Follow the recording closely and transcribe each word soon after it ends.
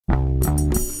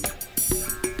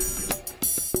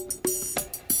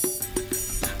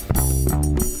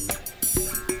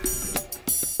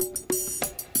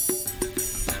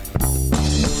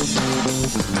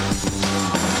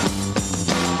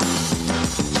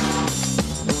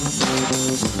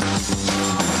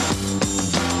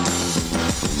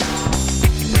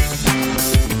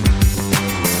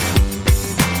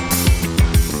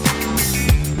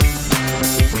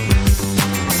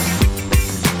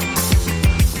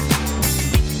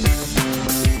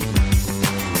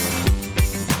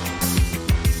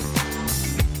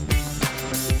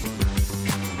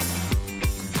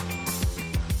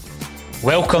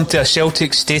Welcome to a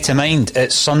Celtic State of Mind.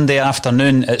 It's Sunday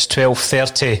afternoon. It's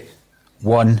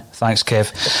 12:31. Thanks,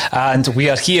 Kev. And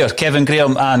we are here, Kevin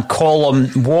Graham and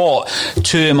Colin Watt,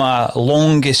 two of my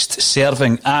longest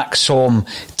serving ACSOM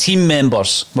team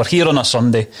members. We're here on a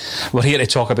Sunday. We're here to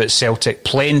talk about Celtic.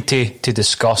 Plenty to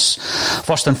discuss.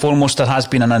 First and foremost, there has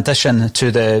been an addition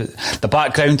to the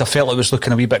background. I felt it was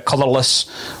looking a wee bit colourless.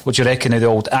 What do you reckon of the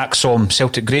old ACSOM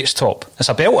Celtic Greats top? It's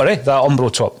a belter, that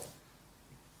Umbro top.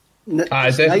 It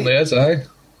definitely is, aye.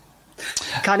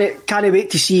 Can't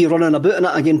wait to see you running about in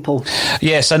it again, Paul.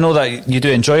 Yes, I know that you do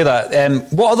enjoy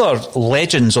that. What other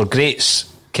legends or greats,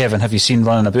 Kevin, have you seen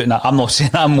running about in that? I'm not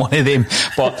saying I'm one of them,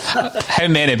 but how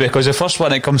many? Because the first one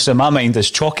that comes to my mind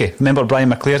is Chalky. Remember Brian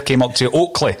McClare came up to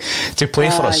Oakley to play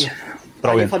for us?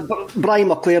 Brilliant. Brian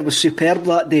McClare was superb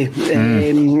that day.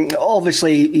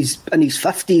 Obviously he's in his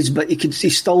 50s, but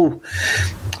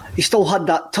he still had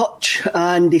that touch,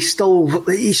 and he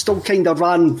still kind of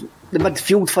ran the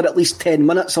midfield for at least 10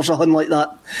 minutes or something like that.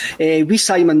 Wee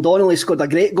Simon Donnelly scored a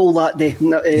great goal that day. He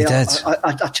did.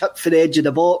 A chip for the edge of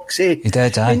the box. He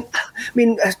did, aye. I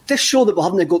mean, this show that we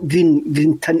haven't got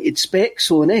green tinted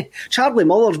specs on, Charlie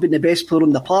Muller's been the best player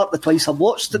on the park the twice I've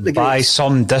watched it. By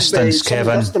some distance,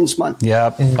 Kevin. Man. Yeah,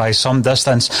 by some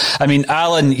distance. I mean,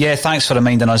 Alan, thanks for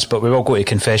reminding us, but we will go to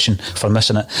confession for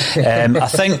missing it. I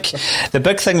think the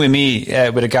big thing with me,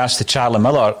 with regards to Charlie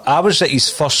Miller, I was at his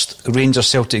first Rangers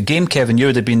Celtic game. Kevin, you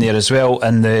would have been there as well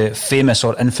in the famous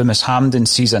or infamous Hampden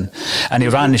season, and he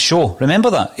ran the show.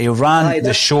 Remember that? He ran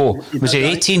the show. Was he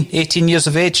 18 years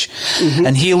of age? Mm-hmm.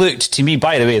 And he looked to me,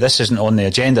 by the way, this isn't on the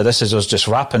agenda, this is us just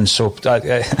rapping, so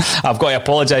I've got to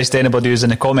apologise to anybody who's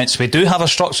in the comments. We do have a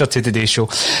structure to today's show.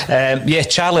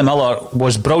 Charlie Miller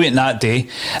was brilliant that day.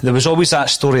 There was always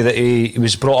that story that he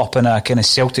was brought up in a kind of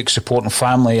Celtic supporting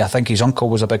family. I think his uncle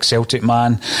was a big Celtic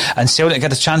man, and Celtic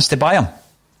had a chance to buy him.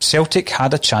 Celtic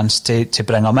had a chance to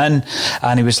bring him in,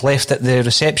 and he was left at the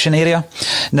reception area.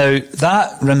 Now,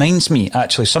 that reminds me,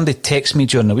 actually, somebody texted me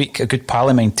during the week, a good pal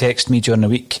of mine texted me during the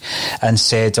week and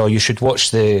said, you should watch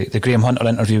the Graham Hunter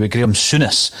interview with Graham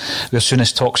Souness, where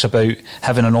Souness talks about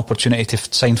having an opportunity to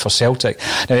sign for Celtic.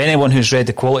 Now, anyone who's read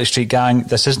the Quality Street Gang,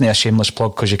 this isn't a shameless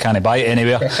plug because you can't buy it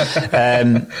anywhere.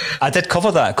 I did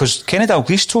cover that because Kenny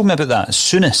Dalglish told me about that.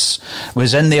 Souness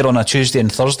was in there on a Tuesday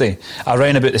and Thursday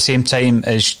around about the same time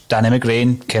as Danny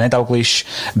McGrain, Kenny Dalglish,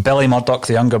 Billy Murdoch,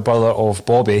 the younger brother of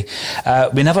Bobby.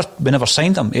 We never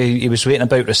signed him. He was waiting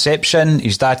about reception.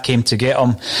 His dad came to get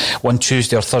him one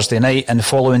Tuesday or Thursday night, and the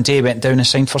following day went down and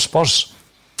signed for Spurs.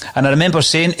 And I remember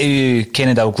saying to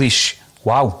Kenny Dalglish,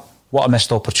 wow, what a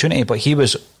missed opportunity. But he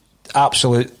was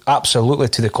absolutely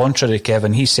to the contrary,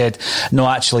 Kevin. He said, no,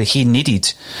 actually, he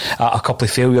needed a couple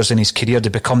of failures in his career to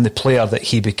become the player that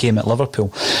he became at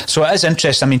Liverpool. So it is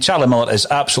interesting. I mean, Charlie Miller is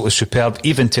absolutely superb.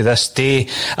 Even to this day,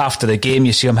 after the game,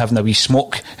 you see him having a wee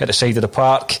smoke at the side of the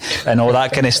park and all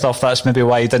that kind of stuff. That's maybe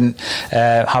why he didn't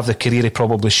have the career he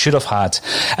probably should have had.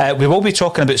 We will be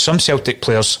talking about some Celtic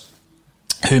players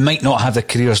who might not have the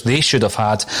careers they should have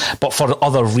had, but for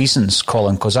other reasons,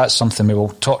 Colin, because that's something we will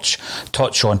touch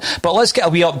on. But let's get a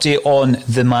wee update on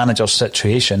the manager's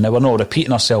situation. Now, we're not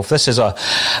repeating ourselves. This is a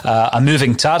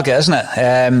moving target, isn't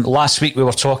it? Last week we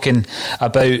were talking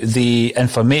about the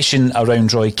information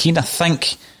around Roy Keane. I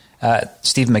think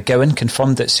Stephen McGowan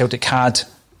confirmed that Celtic had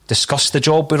discussed the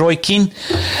job with Roy Keane.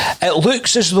 It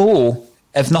looks as though,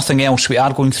 if nothing else, we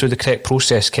are going through the correct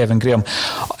process, Kevin Graham,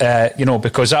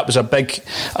 because that was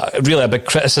really a big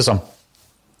criticism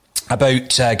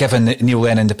about giving Neil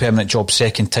Lennon the permanent job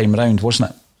second time round,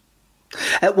 wasn't it?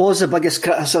 It was the biggest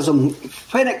criticism.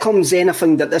 When it comes to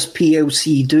anything that this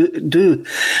PLC do,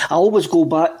 I always go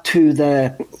back to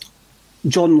the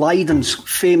John Lydon's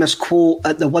famous quote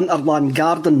at the Winterland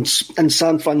Gardens in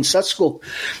San Francisco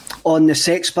on the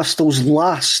Sex Pistols'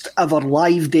 last ever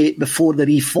live date before they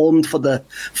reformed for the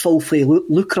Filthy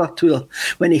Lucre tour,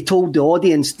 when he told the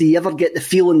audience, do you ever get the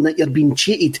feeling that you're being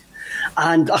cheated?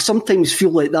 And I sometimes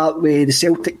feel like that with the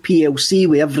Celtic PLC,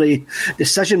 with every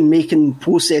decision-making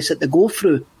process that they go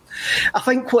through. I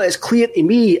think what is clear to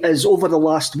me is over the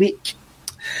last week,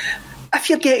 if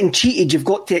you're getting cheated, you've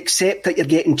got to accept that you're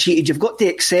getting cheated. You've got to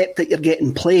accept that you're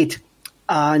getting played.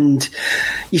 And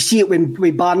you see it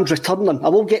with bands returning. I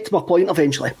will get to my point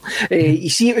eventually. You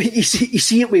see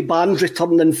it with bands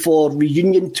returning for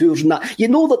reunion tours and that. You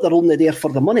know that they're only there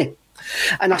for the money.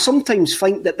 And I sometimes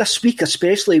think that this week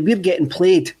especially, we're getting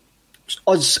played.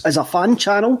 Us as a fan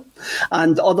channel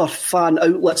and other fan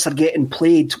outlets are getting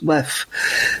played with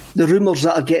the rumours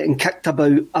that are getting kicked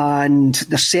about, and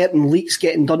there's certain leaks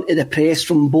getting done to the press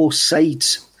from both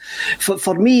sides.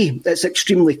 For me, it's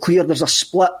extremely clear there's a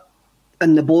split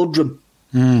in the boardroom.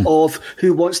 of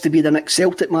who wants to be the next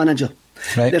Celtic manager.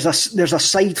 Right. There's a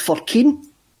side for Keane,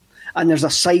 and there's a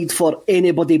side for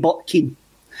anybody but Keane.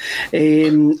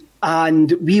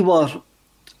 And we were,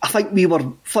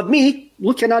 for me,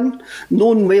 looking in,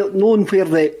 knowing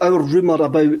where our rumour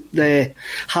about the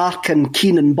Harkin,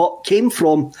 Keane and Butt came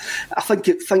from, I think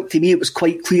to me it was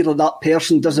quite clear that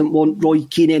person doesn't want Roy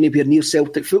Keane anywhere near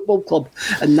Celtic Football Club,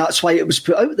 and that's why it was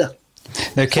put out there.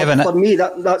 Now, Kevin, for me,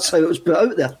 that's how it was put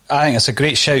out there. I think it's a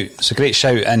great shout. It's a great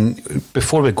shout. And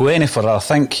before we go any further, I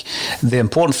think the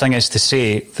important thing is to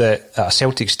say that at a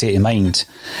Celtic State of Mind,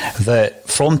 that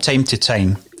from time to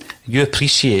time, you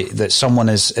appreciate that someone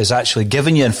is actually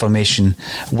giving you information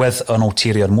with an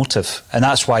ulterior motive. And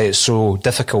that's why it's so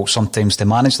difficult sometimes to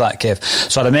manage that, Kev.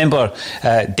 So I remember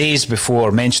days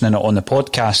before mentioning it on the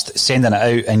podcast, sending it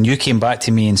out, and you came back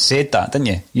to me and said that, didn't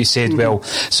you? You said, well,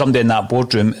 somebody in that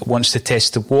boardroom wants to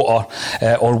test the water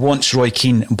or wants Roy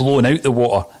Keane blowing out the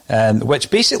water.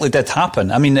 Which basically did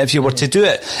happen. I mean, if you were to do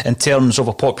it in terms of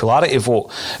a popularity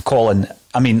vote, Colin,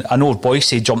 I mean, I know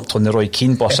Boyce jumped on the Roy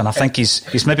Keane bus, and I think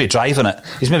he's maybe driving it.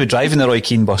 He's maybe driving the Roy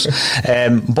Keane bus.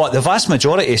 But the vast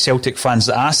majority of Celtic fans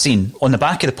that I've seen on the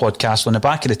back of the podcast, on the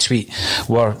back of the tweet,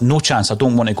 were no chance, I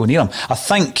don't want to go near him. I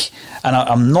think, and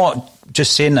I'm not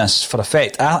just saying this for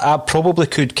effect, I probably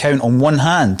could count on one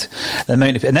hand the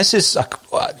amount of, and this is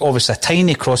obviously a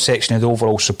tiny cross-section of the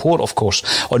overall support, of course,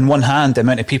 on one hand the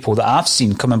amount of people that I've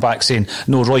seen coming back saying,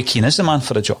 no, Roy Keane is the man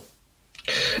for the job.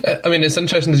 I mean, it's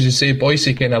interesting, as you say,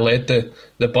 Boyce kind of led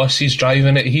the bus. He's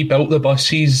driving it. He built the bus.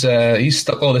 He's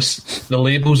stuck all the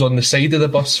labels on the side of the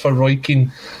bus for Roy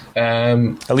Keane.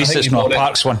 At least it's not a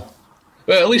Parks one.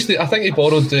 Well, at least I think he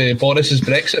borrowed Boris's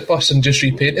Brexit bus and just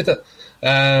repainted it.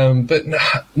 But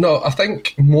no, I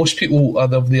think most people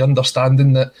are of the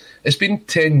understanding that it's been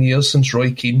 10 years since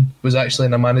Roy Keane was actually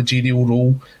in a managerial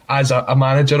role as a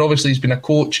manager. Obviously, he's been a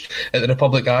coach at the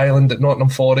Republic of Ireland, at Nottingham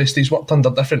Forest. He's worked under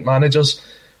different managers,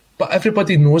 but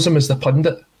everybody knows him as the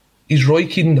pundit. He's Roy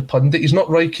Keane the pundit. He's not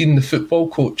Roy Keane the football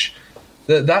coach.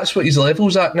 That's what his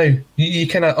level's at now. You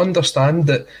kind of understand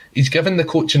that he's given the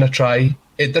coaching a try.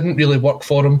 It didn't really work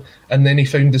for him, and then he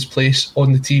found his place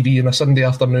on the TV on a Sunday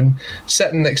afternoon,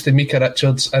 sitting next to Micah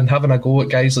Richards and having a go at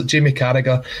guys like Jamie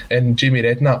Carragher and Jamie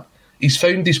Redknapp. He's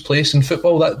found his place in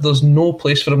football. That there's no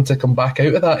place for him to come back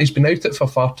out of that. He's been out it for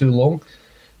far too long.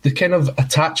 The kind of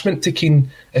attachment to Keane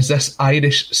is this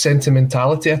Irish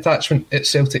sentimentality attachment at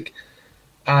Celtic,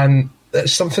 and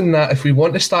it's something that if we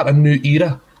want to start a new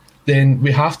era, then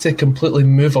we have to completely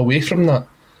move away from that.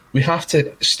 We have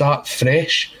to start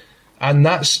fresh. And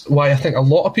that's why I think a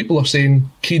lot of people are saying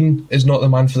Keane is not the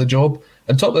man for the job.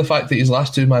 On top of the fact that his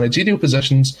last two managerial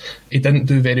positions, he didn't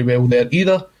do very well there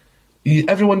either.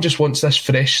 Everyone just wants this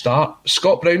fresh start.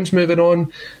 Scott Brown's moving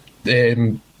on.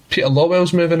 Peter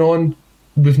Lawwell's moving on.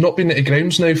 We've not been at the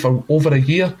grounds now for over a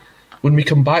year. When we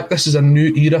come back, this is a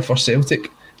new era for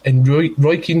Celtic. And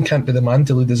Roy Keane can't be the man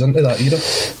to lead us into that era.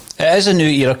 It is a new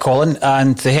era, Colin,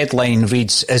 and the headline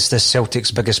reads, is this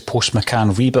Celtic's biggest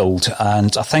post-McCann rebuild?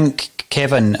 And I think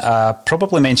Kevin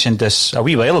probably mentioned this a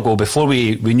wee while ago before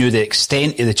we knew the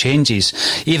extent of the changes,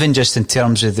 even just in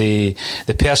terms of the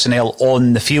personnel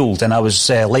on the field. And I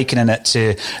was likening it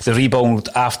to the rebuild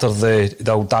after the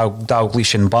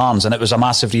Dalglish and Barnes, and it was a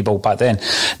massive rebuild back then.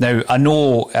 Now, I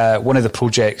know one of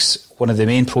the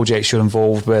main projects you're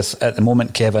involved with at the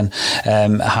moment, Kevin,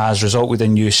 has resulted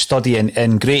in you studying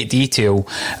in great detail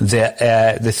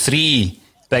the three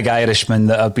big Irishmen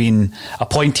that have been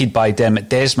appointed by Dermot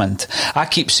Desmond. I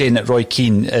keep saying that Roy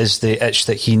Keane is the itch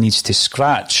that he needs to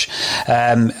scratch.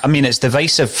 I mean, it's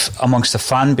divisive amongst the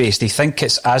fan base. Do you think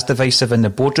it's as divisive in the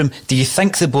boardroom? Do you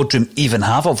think the boardroom even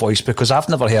have a voice? Because I've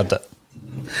never heard it.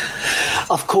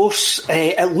 Of course,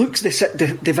 it looks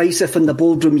divisive in the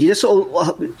boardroom. You just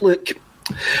look,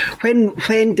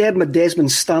 when Dermot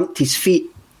Desmond stamped his feet,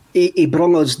 he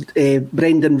brung us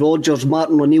Brendan Rodgers,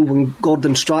 Martin O'Neill and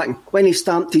Gordon Strachan. When he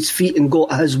stamped his feet and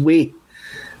got his way,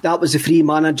 that was the three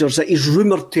managers that he's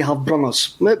rumoured to have brung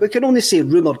us. We can only say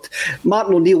rumoured.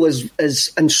 Martin O'Neill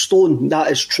is in stone,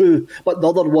 that is true, but the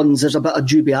other ones, there's a bit of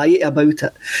dubiety about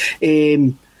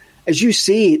it. As you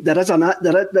say, there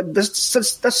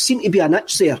seems to be an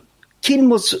itch there. Keane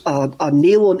was a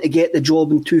nail-on to get the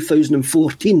job in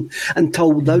 2014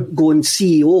 until the outgoing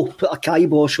CEO put a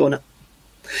kibosh on it.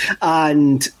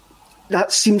 And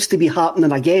that seems to be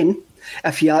happening again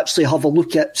if you actually have a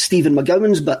look at Stephen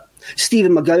McGowan's bit.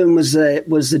 Stephen McGowan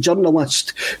was the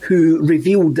journalist who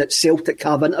revealed that Celtic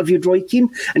have interviewed Roy Keane,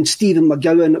 and Stephen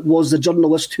McGowan was the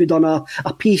journalist who done a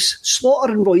piece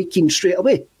slaughtering Roy Keane straight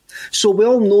away. So we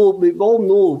all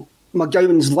know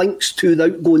McGowan's links to the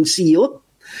outgoing CEO,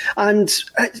 and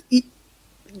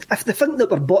if they think that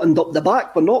we're buttoned up the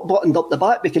back, we're not buttoned up the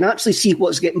back. We can actually see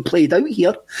what's getting played out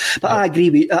here. But I agree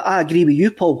with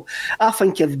you, Paul. I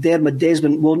think if Dermot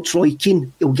Desmond wants Roy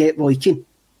Keane, he'll get Roy Keane.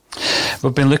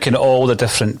 We've been looking at all the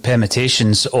different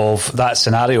permutations of that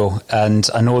scenario, and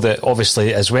I know that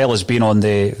obviously, as well as being on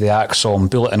the Axom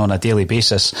Bulletin on a daily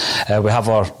basis, we have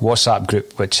our WhatsApp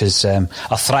group, which is a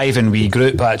thriving wee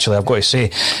group, actually, I've got to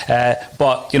say.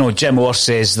 But, Jim Orr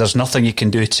says there's nothing you can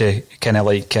do to kind of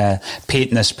like paint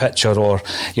this picture, or,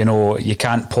 you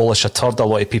can't polish a turd, a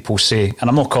lot of people say. And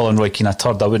I'm not calling Roy Keane a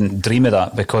turd, I wouldn't dream of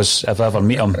that, because if I ever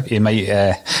meet him, he might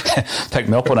pick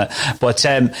me up on it. But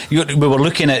we were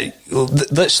looking at,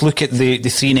 let's look at the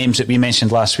three names that we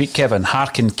mentioned last week, Kevin: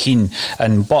 Harkin, Keane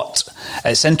and Butt.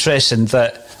 It's interesting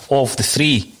that of the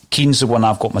three, Keane's the one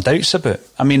I've got my doubts about.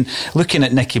 I mean, looking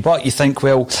at Nicky Butt, you think,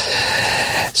 well,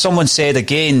 someone said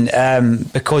again,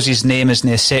 because his name isn't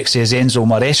as sexy as Enzo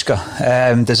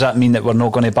Maresca, does that mean that we're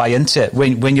not going to buy into it?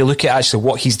 When you look at actually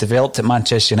what he's developed at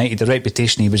Manchester United, the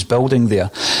reputation he was building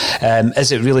there,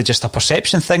 is it really just a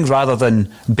perception thing rather than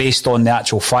based on the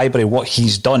actual fibre of what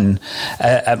he's done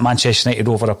at Manchester United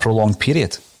over a prolonged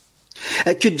period?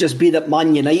 It could just be that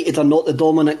Man United are not the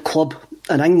dominant club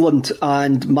in England,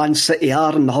 and Man City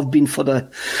are, and have been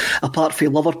apart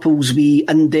from Liverpool's wee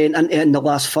indent in the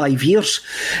last 5 years.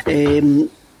 Again,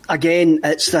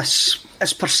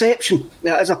 it's perception.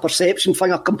 It is a perception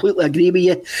thing. I completely agree with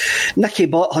you. Nicky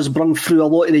Butt has brung through a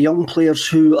lot of the young players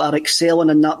who are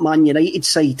excelling in that Man United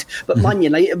side. But Man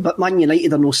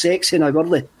United are no sexy now, are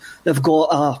they? They've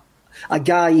got a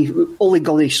guy, Ole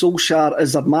Gunnar Solskjaer,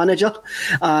 as their manager,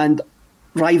 and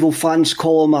rival fans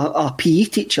call him a PE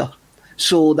teacher.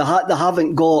 So they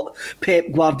haven't got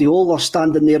Pep Guardiola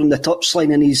standing there on the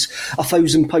touchline in his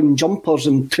 £1,000 jumpers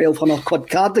and £1,200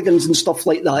 cardigans and stuff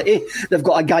like that. They've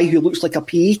got a guy who looks like a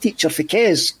PE teacher for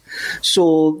Kes.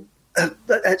 So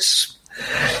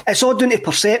it's all down to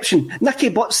perception. Nicky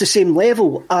Butt's the same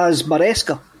level as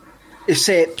Maresca,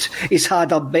 except he's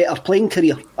had a better playing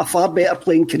career, a far better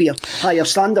playing career, higher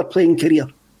standard playing career.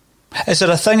 Is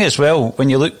there a thing as well, when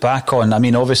you look back on, I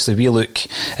mean, obviously we look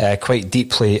quite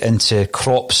deeply into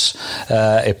crops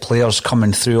of players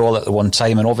coming through all at the one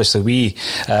time, and obviously we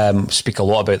speak a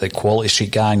lot about the Quality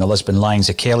Street gang, the Lisbon Lions,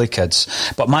 the Kelly kids,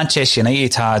 but Manchester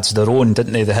United had their own,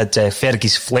 didn't they? They had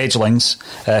Fergie's fledglings,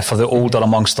 for the older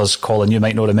amongst us, Colin, you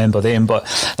might not remember them, but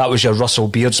that was your Russell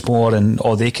Beardsmore and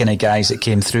all the kind of guys that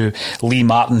came through. Lee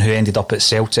Martin, who ended up at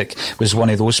Celtic, was one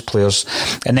of those players,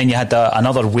 and then you had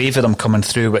another wave of them coming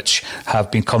through, which have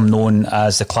become known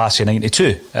as the Class of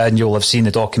 92, and you'll have seen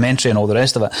the documentary and all the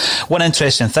rest of it. One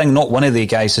interesting thing, not one of the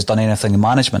guys has done anything in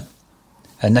management,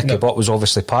 and Nicky Butt was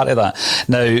obviously part of that.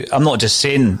 Now, I'm not just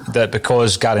saying that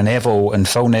because Gary Neville and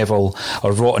Phil Neville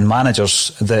are rotten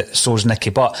managers that so's Nicky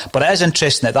Butt, but it is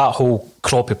interesting that whole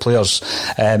crop of players,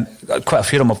 quite a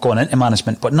few of them have gone into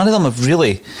management, but none of them have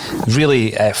really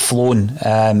flown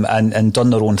and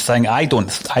done their own thing. I don't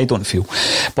feel.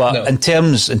 But no. in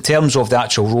terms of the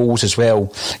actual roles as well,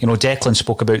 Declan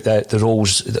spoke about the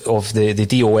roles of the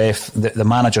DOF, the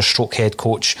manager stroke head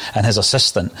coach and his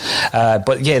assistant.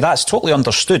 But yeah, that's totally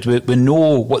understood. We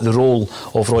know what the role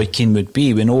of Roy Keane would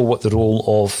be. We know what the role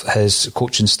of his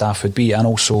coaching staff would be, and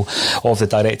also of the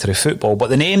director of football. But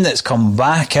the name that's come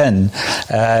back in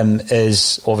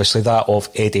is obviously that of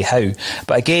Eddie Howe.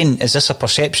 But again, is this a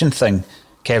perception thing,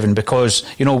 Kevin? Because,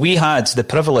 we had the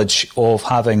privilege of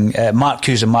having Mark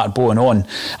Hughes and Mark Bowen on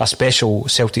a special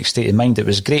Celtic State of Mind. It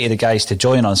was great of the guys to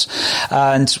join us.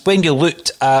 And when you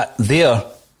looked at their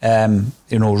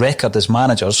record as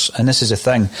managers, and this is the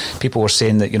thing, people were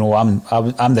saying that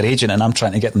I'm their agent and I'm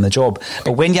trying to get them the job,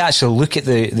 but when you actually look at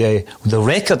the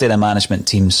record of the management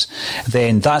teams,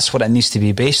 then that's what it needs to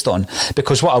be based on.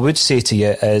 Because what I would say to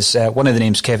you is, one of the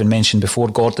names Kevin mentioned before,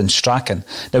 Gordon Strachan.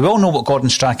 Now, we all know what Gordon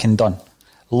Strachan done.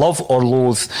 Love or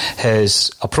loathe his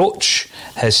approach,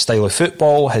 his style of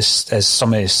football, his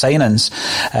some of his signings.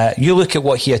 You look at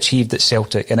what he achieved at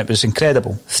Celtic, and it was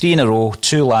incredible. 3 in a row,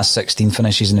 2 last 16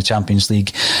 finishes in the Champions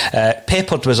League.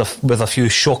 Peppered with a few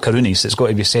shockaroonies, it's got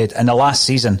to be said. And the last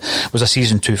season was a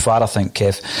season too far, I think,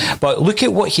 Kev. But look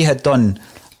at what he had done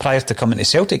prior to coming to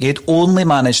Celtic. He had only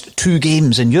managed 2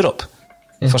 games in Europe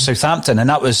for Southampton, and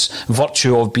that was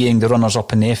virtue of being the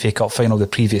runners-up in the FA Cup final the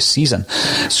previous season.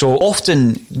 So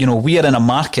often, we are in a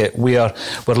market where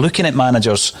we're looking at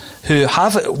managers who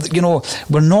have,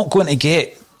 we're not going to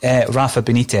get Rafa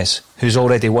Benitez, who's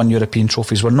already won European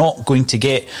trophies. We're not going to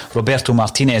get Roberto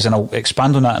Martinez, and I'll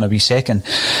expand on that in a wee second.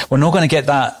 We're not going to get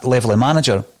that level of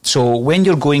manager. So when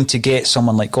you're going to get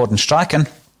someone like Gordon Strachan,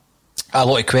 a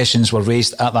lot of questions were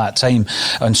raised at that time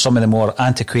on some of the more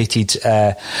antiquated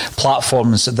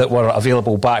platforms that were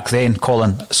available back then,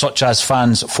 Colin, such as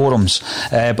fans forums.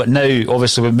 But now,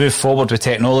 obviously, we've moved forward with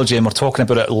technology and we're talking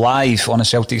about it live on a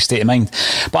Celtic State of Mind.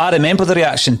 But I remember the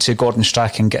reaction to Gordon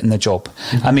Strachan getting the job.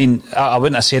 Mm-hmm. I mean, I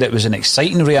wouldn't have said it was an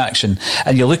exciting reaction.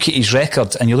 And you look at his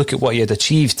record and you look at what he had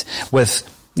achieved with,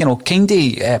 you know, kind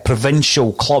of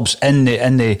provincial clubs in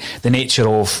the nature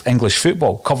of English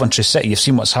football. Coventry City, you've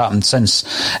seen what's happened since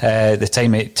the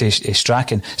time to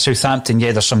Strachan. Southampton,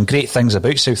 yeah, there's some great things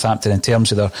about Southampton in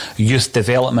terms of their youth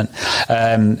development,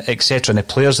 etc. And the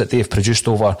players that they've produced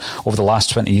over the last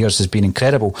 20 years has been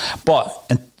incredible. But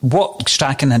what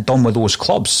Strachan had done with those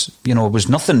clubs, you know, was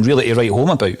nothing really to write home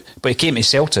about. But he came to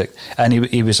Celtic and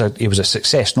he was a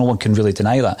success. No one can really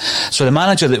deny that. So the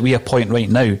manager that we appoint right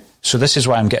now, so this is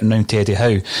why I'm getting round to Eddie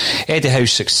Howe. Eddie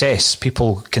Howe's success,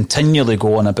 people continually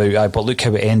go on about, but look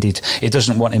how it ended. He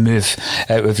doesn't want to move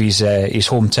out of his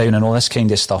hometown and all this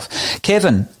kind of stuff.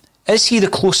 Kevin, is he the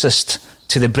closest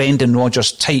to the Brendan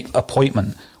Rodgers type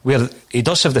appointment, where he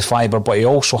does have the fibre, but he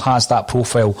also has that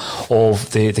profile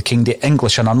of the kind of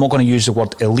English, and I'm not going to use the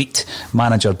word elite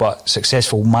manager, but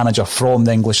successful manager from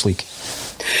the English League?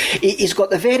 He's got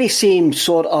the very same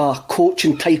sort of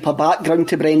coaching type of background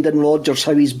to Brendan Rodgers,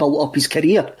 how he's built up his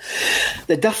career.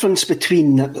 The difference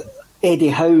between Eddie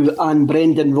Howe and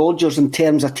Brendan Rodgers in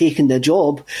terms of taking the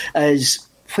job is,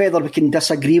 whether we can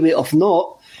disagree with it or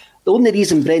not, the only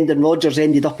reason Brendan Rodgers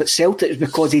ended up at Celtic is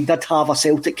because he did have a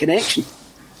Celtic connection.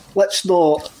 Let's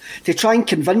not, to try and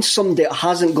convince somebody that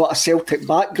hasn't got a Celtic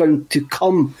background to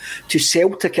come to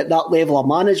Celtic at that level of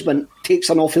management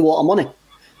takes an awful lot of money.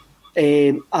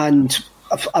 And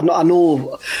I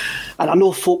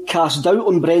know folk cast doubt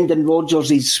on Brendan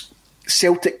Rodgers'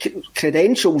 Celtic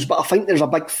credentials, but I think there's a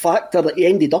big factor that he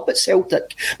ended up at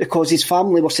Celtic because his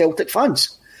family were Celtic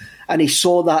fans. And he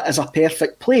saw that as a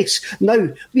perfect place. Now,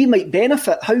 we might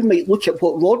benefit. Howe might look at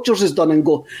what Rodgers has done and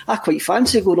go, I quite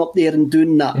fancy going up there and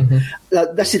doing that.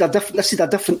 Mm-hmm. This is a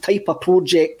different type of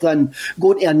project than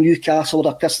going to a Newcastle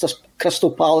or a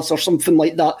Crystal Palace or something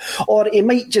like that. Or he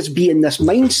might just be in this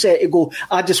mindset to go,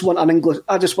 I just want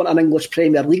an English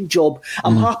Premier League job.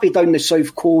 I'm happy down the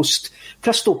South Coast.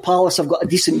 Crystal Palace have got a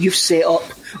decent youth set up.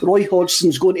 Roy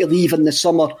Hodgson's going to leave in the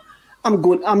summer.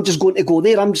 I'm just going to go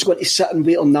there. I'm just going to sit and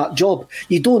wait on that job.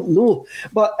 You don't know.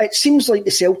 But it seems like the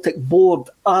Celtic board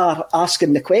are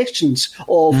asking the questions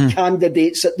of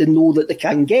candidates that they know that they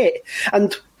can get.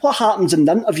 And what happens in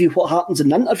the interview?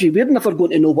 We're never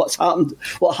going to know what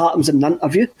happens in the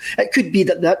interview. It could be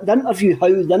that the interview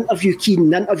Howe, the interview Keane,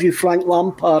 the interview Frank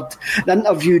Lampard, the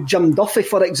interview Jim Duffy,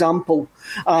 for example,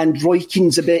 and Roy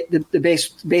Keane's the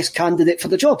best candidate for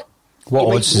the job.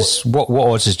 What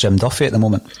odds is Jim Duffy at the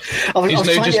moment? He's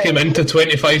now just came into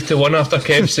 25-1 after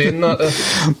Kev saying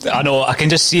that. I know, I can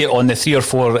just see it on the 3 or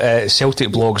 4 Celtic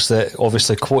blogs that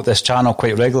obviously quote this channel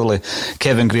quite regularly.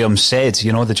 Kevin Graham said,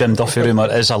 you know, the Jim Duffy rumour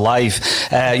is alive.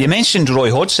 You mentioned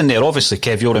Roy Hodgson there. Obviously,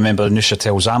 Kev, you'll remember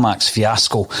Neuchâtel Xamax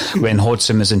fiasco when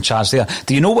Hodgson was in charge there.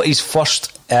 Do you know what his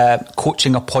first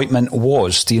coaching appointment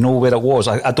was? Do you know where it was?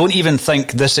 I don't even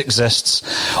think this exists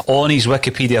on his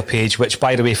Wikipedia page, which,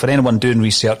 by the way, for anyone doing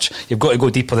research, you've got to go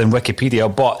deeper than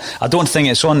Wikipedia, but I don't think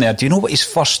it's on there. Do you know what his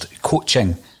first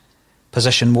coaching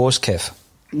position was, Kev?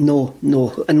 No.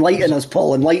 Enlighten us,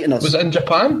 Paul, enlighten us. Was it in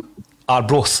Japan?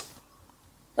 Arbroath.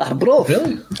 Arbroath?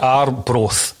 Really?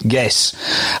 Arbroath, yes.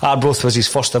 Arbroath was his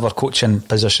first ever coaching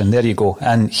position. There you go.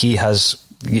 And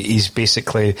he's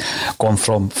basically gone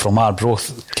from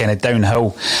Arbroath kind of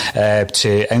downhill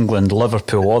to England,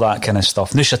 Liverpool, all that kind of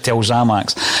stuff. Neuchâtel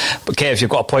Xamax. But Kev,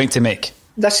 you've got a point to make.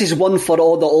 This is one for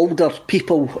all the older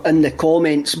people in the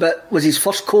comments, but was his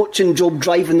first coaching job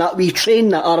driving that wee train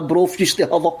that Arbroath used to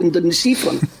have up and down the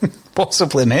seafront?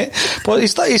 Possibly, mate. But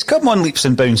he's come on leaps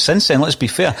and bounds since then, let's be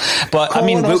fair. But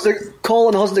Colin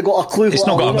hasn't got a clue. He's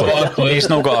not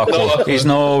got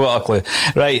a clue.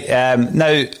 Right,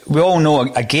 now, we all know,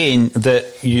 again,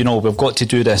 that, you know, we've got to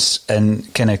do this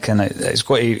and kind of, it's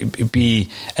got to be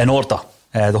in order.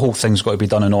 The whole thing's got to be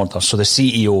done in order. So the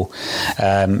CEO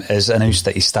has announced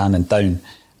that he's standing down.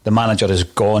 The manager is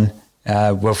gone.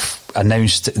 We've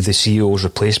announced the CEO's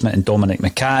replacement in Dominic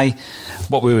Mackay.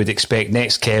 What we would expect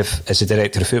next, Kev, as the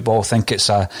director of football, I think it's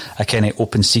a kind of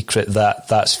open secret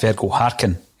that's Fergal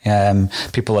Harkin.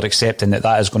 People are accepting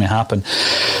that is going to happen.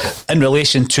 In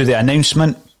relation to the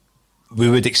announcement, we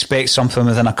would expect something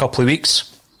within a couple of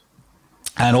weeks.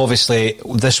 And obviously,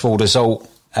 this will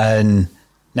result in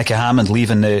Nicky Hammond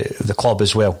leaving the club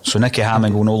as well. So Nicky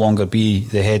Hammond will no longer be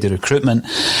the head of recruitment.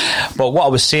 But what I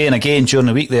was saying again during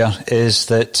the week there is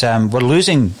that we're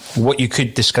losing what you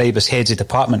could describe as heads of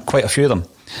department, quite a few of them.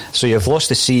 So you've lost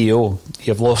the CEO,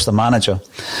 you've lost the manager,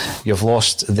 you've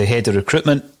lost the head of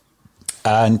recruitment,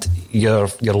 and you're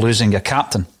losing your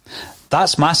captain.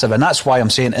 That's massive, and that's why I'm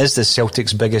saying, is this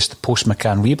Celtic's biggest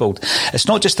post-McCann rebuild? It's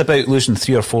not just about losing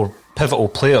 3 or 4 pivotal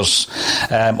players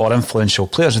or influential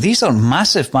players. These are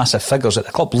massive, massive figures at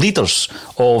the club, leaders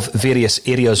of various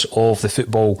areas of the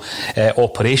football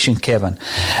operation, Kevin.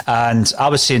 And I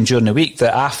was saying during the week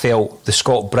that I felt the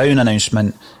Scott Brown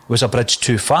announcement was a bridge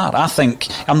too far.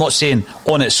 I'm not saying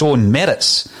on its own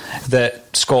merits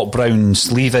that Scott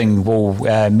Brown's leaving will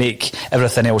make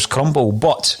everything else crumble,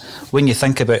 but when you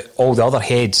think about all the other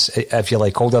heads, if you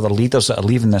like, all the other leaders that are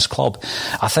leaving this club,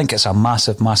 I think it's a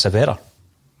massive, massive error.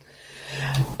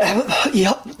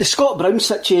 The Scott Brown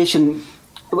situation,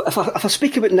 if I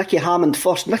speak about Nicky Hammond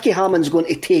first, Nicky Hammond's going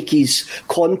to take his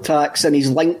contacts and his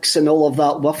links and all of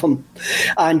that with him.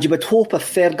 And you would hope if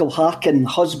Fergal Harkin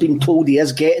has been told he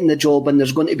is getting the job and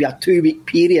there's going to be a 2-week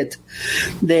period,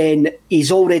 then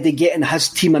he's already getting his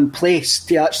team in place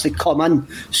to actually come in.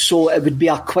 So it would be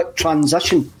a quick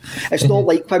transition. It's not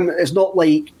like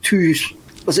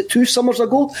was it 2 summers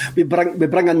ago? We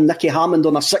bring in Nicky Hammond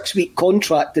on a 6-week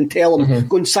contract and tell him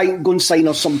go and sign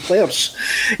us some players.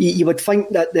 You would think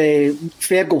that the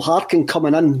Fergal Harkin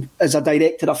coming in as a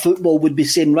director of football would be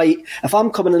saying, right, if I'm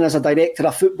coming in as a director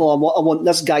of football, I want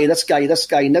this guy, this guy, this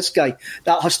guy, and this guy.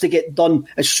 That has to get done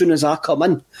as soon as I come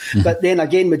in. But then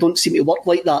again, we don't seem to work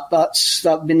like that.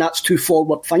 That's too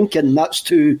forward thinking. That's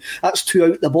too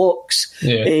out the box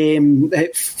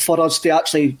for us to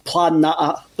actually plan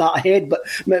that ahead. But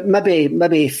maybe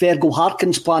Fergal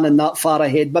Harkin's planning that far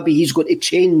ahead. Maybe he's going to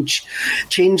change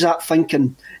that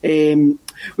thinking.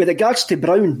 With regards to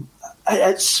Brown,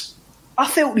 I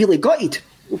felt really gutted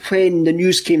when the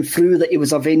news came through that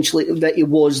he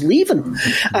was leaving,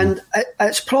 and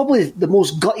it's probably the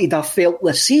most gutted I felt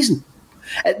this season.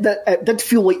 It did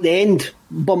feel like the end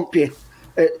bumpy.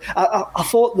 I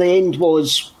thought the end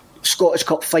was Scottish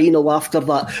Cup final after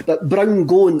that, but Brown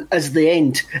going is the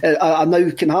end. I now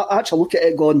can actually look at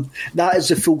it going, that is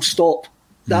the full stop.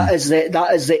 That is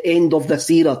the end of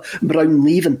this era, Brown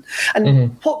leaving.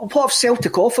 And what have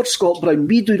Celtic offered Scott Brown?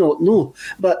 We do not know.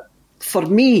 But for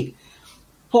me,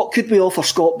 what could we offer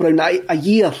Scott Brown? A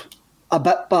year, a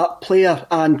bit back player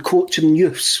and coaching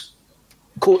youths.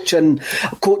 Coaching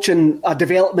a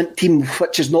development team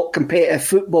which is not competitive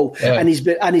football, and he's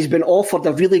been offered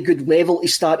a really good level to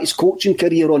start his coaching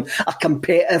career on, a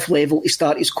competitive level to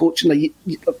start his coaching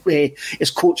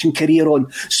career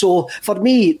on. So for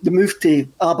me, the move to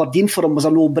Aberdeen for him was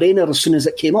a no-brainer as soon as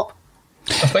it came up.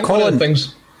 I think Colin, one of the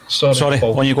things. Sorry,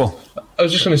 Paul. On you go. I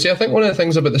was just going to say, I think one of the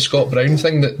things about the Scott Brown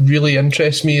thing that really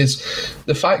interests me is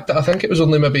the fact that I think it was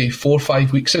only maybe 4 or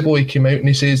 5 weeks ago he came out and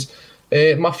he says,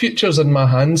 my future's in my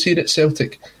hands here at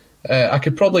Celtic. I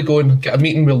could probably go and get a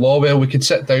meeting with Lawwell, we could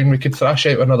sit down, we could thrash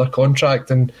out another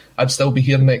contract and I'd still be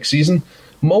here next season.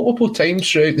 Multiple times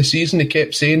throughout the season he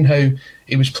kept saying how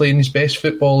he was playing his best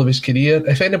football of his career.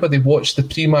 If anybody watched the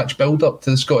pre-match build-up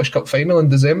to the Scottish Cup final in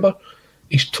December,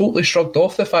 he's totally shrugged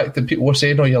off the fact that people were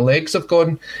saying, oh, your legs have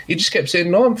gone. He just kept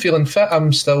saying, no, I'm feeling fit,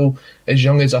 I'm still as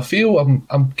young as I feel,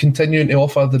 I'm continuing to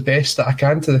offer the best that I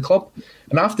can to the club.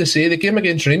 And I have to say, the game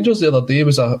against Rangers the other day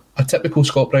was a typical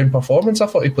Scott Brown performance. I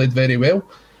thought he played very well.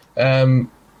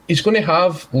 He's going to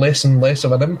have less and less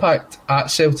of an impact at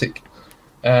Celtic.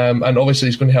 And obviously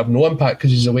he's going to have no impact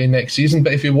because he's away next season.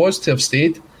 But if he was to have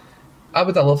stayed, I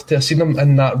would have loved to have seen him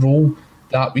in that role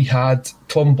that we had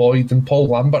Tom Boyd and Paul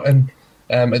Lambert in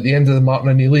at the end of the Martin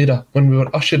O'Neill era, when we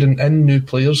were ushering in new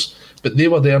players, but they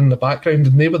were there in the background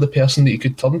and they were the person that you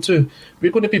could turn to.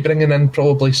 We're going to be bringing in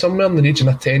probably somewhere in the region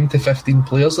of 10 to 15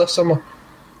 players this summer.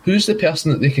 Who's the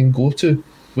person that they can go to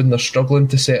when they're struggling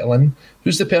to settle in?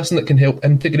 Who's the person that can help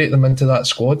integrate them into that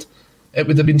squad? It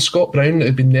would have been Scott Brown that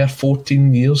had been there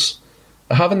 14 years.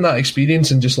 Having that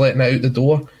experience and just letting it out the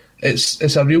door,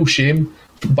 it's a real shame.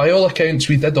 By all accounts,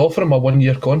 we did offer him a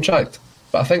 1-year contract,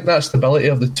 but I think that stability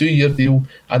of the 2-year deal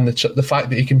and the fact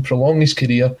that he can prolong his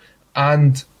career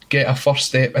and get a first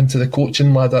step into the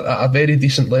coaching ladder at a very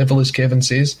decent level, as Kevin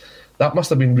says, that must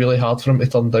have been really hard for him to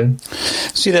turn down.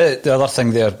 See, the other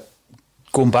thing there,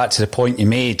 going back to the point you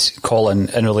made, Colin,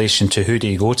 in relation to who do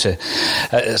you go to,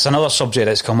 it's another subject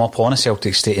that's come up on a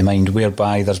Celtic State of Mind,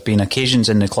 whereby there's been occasions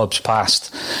in the club's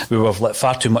past where we've let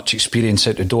far too much experience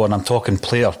out the door, and I'm talking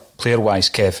player-wise,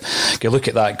 Kev. You look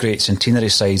at that great centenary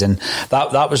side, and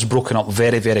that was broken up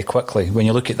very, very quickly. When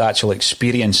you look at the actual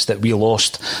experience that we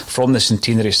lost from the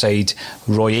centenary side,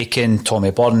 Roy Aitken,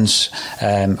 Tommy Burns,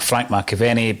 Frank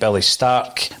McAvenny, Billy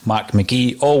Stark, Mark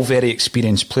McGee, all very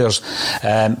experienced players.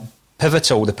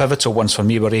 The pivotal ones for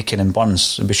me were Aitken and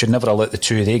Burns. We should never have let the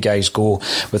two of they guys go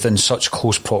within such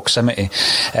close proximity.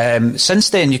 Since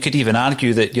then, you could even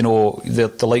argue that,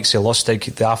 the likes of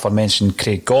Lustig, the aforementioned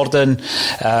Craig Gordon,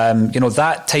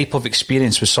 that type of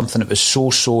experience was something that was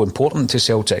so important to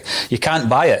Celtic. You can't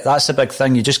buy it. That's the big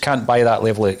thing. You just can't buy that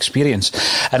level of experience.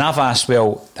 And I've asked,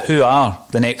 well, who are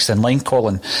the next in line,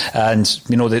 Colin? And,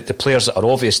 the players that are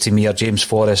obvious to me are James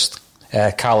Forrest,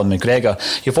 Callum McGregor.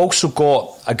 You've also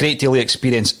got a great deal of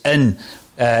experience in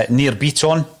Nir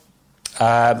Bitton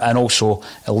and also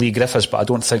Lee Griffiths, but I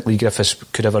don't think Lee Griffiths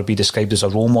could ever be described as a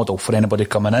role model for anybody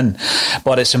coming in.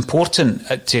 But it's important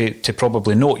to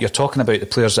probably note, you're talking about the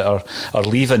players that are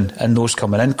leaving and those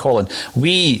coming in, Colin.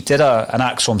 We did an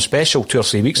Axom special 2 or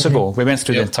 3 weeks ago. We went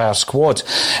through the entire squad.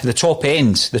 The top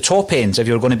end, if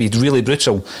you were going to be really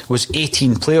brutal, was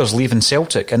 18 players leaving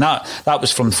Celtic, and that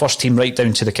was from the first team right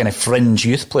down to the kind of fringe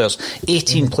youth players.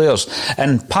 18 players,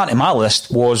 and part of my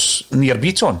list was Nir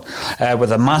Bitton,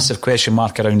 with a massive question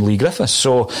mark around Lee Griffiths.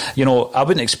 So, I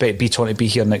wouldn't expect Beaton to be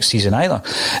here next season either.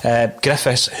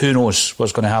 Griffiths, who knows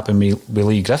what's going to happen with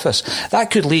Lee Griffiths. That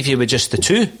could leave you with just the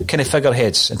two kind of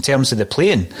figureheads in terms of the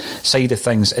playing side of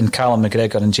things in Callum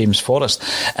McGregor and James Forrest.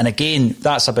 And again,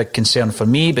 that's a big concern for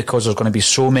me, because there's going to be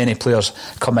so many players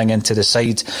coming into the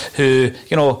side who,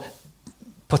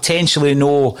 potentially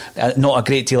know not a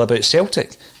great deal about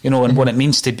Celtic, and what it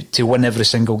means to win every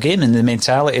single game, and the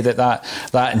mentality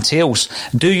that entails.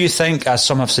 Do you think, as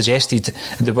some have suggested,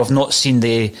 that we've not seen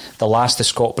the last of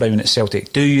Scott Brown at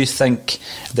Celtic? Do you think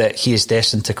that he is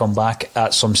destined to come back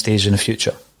at some stage in the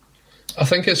future? I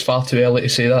think it's far too early to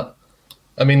say that.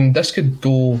 I mean, this could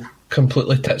go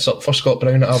completely tits up for Scott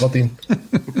Brown at Aberdeen.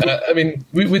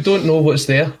 We don't know what's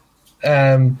there.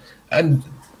 And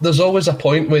there's always a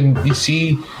point when you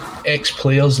see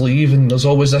ex-players leave, and there's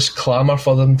always this clamour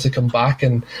for them to come back,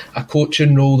 and a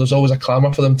coaching role, there's always a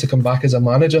clamour for them to come back as a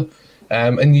manager.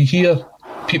 And you hear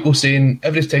people saying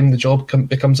every time the job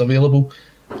becomes available,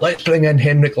 let's bring in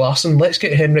Henrik Larsson, let's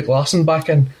get Henrik Larsson back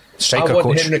in. Striker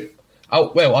coach.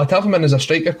 I'd have him in as a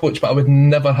striker coach, but I would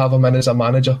never have him in as a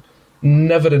manager.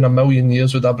 Never in a million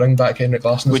years would I bring back Henrik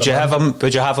Larsson. Would you have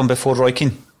him before Roy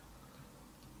Keane?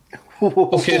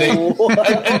 Okay, right.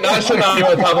 In that scenario,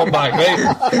 I'd have him back,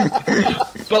 right?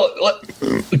 But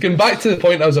going back to the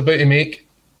point I was about to make,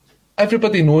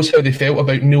 everybody knows how they felt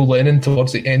about Neil Lennon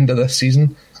towards the end of this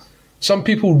season. Some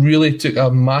people really took a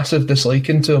massive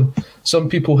disliking to him. Some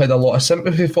people had a lot of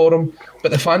sympathy for him, but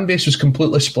the fan base was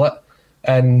completely split.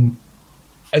 And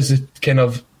as the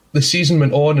season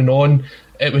went on and on,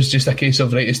 it was just a case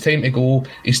of, right, it's time to go.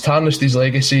 He's tarnished his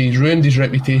legacy, he's ruined his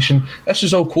reputation. This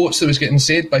was all quotes that was getting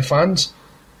said by fans.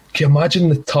 Can you imagine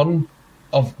the turn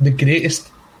of the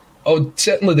greatest,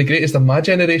 certainly the greatest of my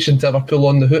generation to ever pull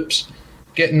on the hoops,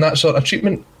 getting that sort of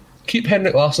treatment? Keep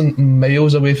Henrik Larsson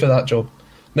miles away for that job.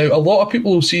 Now, a lot of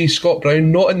people will see Scott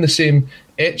Brown not in the same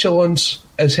echelons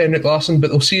as Henrik Larsson, but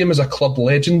they'll see him as a club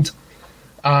legend.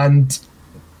 And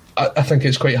I think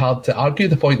it's quite hard to argue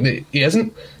the point that he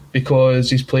isn't, because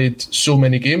he's played so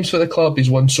many games for the club, he's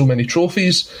won so many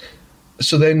trophies.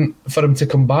 So then for him to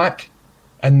come back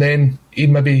and then he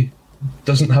maybe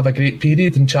doesn't have a great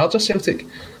period in charge of Celtic,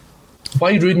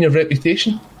 why ruin your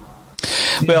reputation?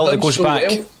 Well, it goes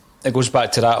back. It goes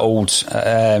back to that old,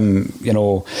 for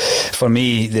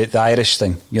me, the Irish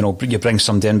thing. You bring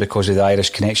somebody in because of the Irish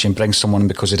connection, bring someone in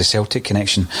because of the Celtic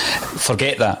connection.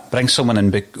 Forget that. Bring someone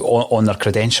in on their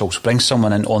credentials, bring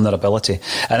someone in on their ability.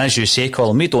 And as you say,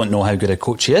 Colin, we don't know how good a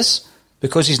coach he is,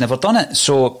 because he's never done it.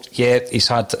 So, yeah, he's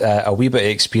had a wee bit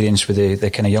of experience with the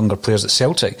kind of younger players at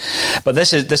Celtic. But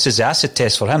this is the acid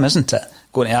test for him, isn't it?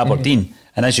 Going to Aberdeen. Mm-hmm.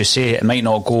 And as you say, it might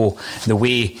not go the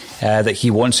way that he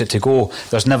wants it to go.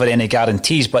 There's never any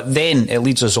guarantees. But then it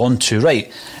leads us on to, right,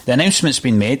 the announcement's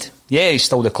been made. Yeah, he's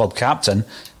still the club captain.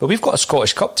 But we've got a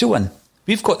Scottish Cup to win.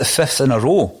 We've got the 5th in a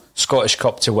row Scottish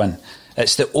Cup to win.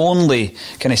 It's the only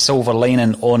kind of silver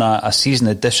lining on a season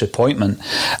of disappointment.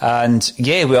 And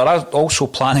yeah, we are also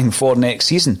planning for next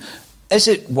season. Is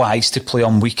it wise to play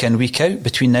on week in, week out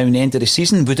between now and the end of the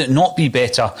season? Would it not be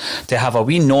better to have a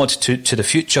wee nod to the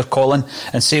future, Colin,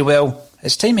 and say, well,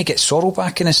 it's time to get Sorrell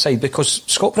back in his side, because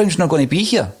Scott Brown's not going to be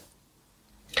here?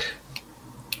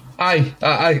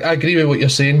 I agree with what you're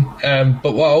saying.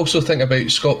 But what I also think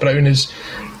about Scott Brown is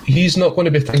he's not going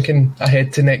to be thinking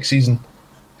ahead to next season.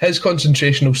 His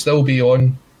concentration will still be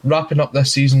on wrapping up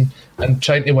this season and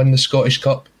trying to win the Scottish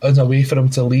Cup as a way for him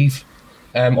to leave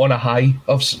on a high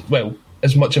of, well,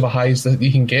 as much of a high as that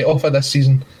you can get off of this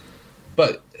season.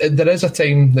 But there is a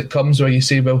time that comes where you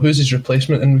say, well, who's his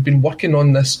replacement? And we've been working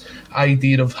on this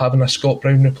idea of having a Scott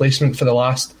Brown replacement for the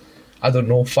last,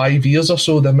 5 years or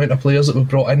so, the amount of players that we've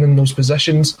brought in those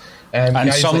positions.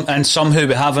 And some who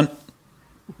we haven't,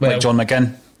 like John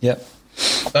McGinn. Yep.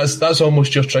 That's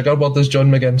almost your trigger word, is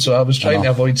John McGinn, so I was trying to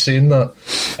avoid saying that.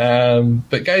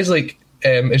 But guys like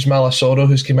Ismail Assoro,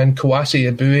 who's come in,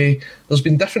 Kouassi Eboué, there's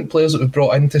been different players that we've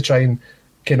brought in to try and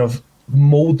kind of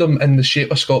mould them in the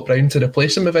shape of Scott Brown to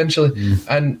replace him eventually,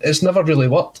 and it's never really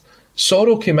worked.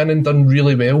 Sorrow came in and done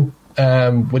really well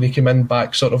when he came in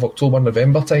back sort of October,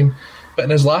 November time, but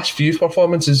in his last few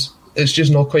performances it's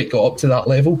just not quite got up to that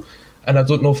level, and I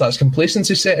don't know if that's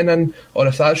complacency setting in or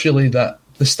if that's really the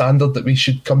standard that we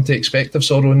should come to expect of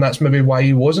Sorrow, and that's maybe why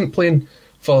he wasn't playing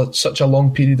for such a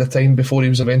long period of time before he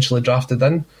was eventually drafted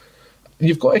in.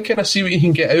 You've got to kind of see what you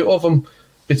can get out of him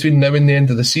between now and the end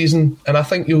of the season, and I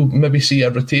think you'll maybe see a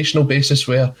rotational basis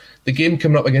where the game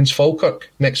coming up against Falkirk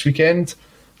next weekend,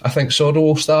 I think Sorrow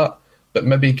will start, but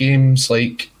maybe games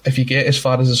like if you get as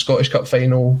far as the Scottish Cup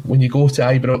final, when you go to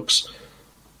Ibrox,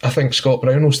 I think Scott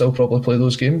Brown will still probably play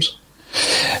those games.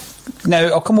 Now,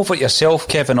 I'll come over to yourself,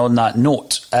 Kevin, on that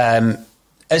note.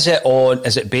 Is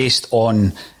it based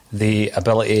on the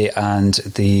ability and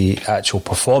the actual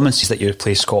performances that you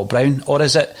replace Scott Brown, or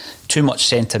is it too much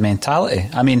sentimentality?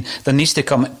 I mean, there needs to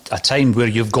come a time where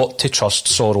you've got to trust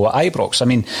Sorrow at Ibrox. I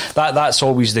mean, that's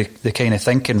always the kind of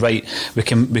thinking, right? We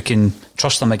can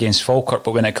trust them against Falkirk,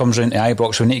 but when it comes round to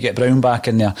Ibrox, we need to get Brown back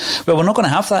in there. Well, we're not going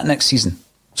to have that next season.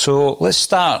 So let's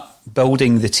start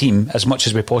building the team as much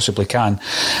as we possibly can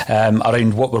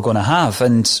around what we're going to have.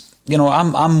 And you know,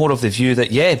 I'm more of the view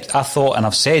that, I thought, and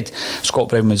I've said, Scott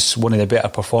Brown was one of the better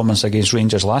performances against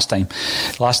Rangers last time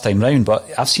round, but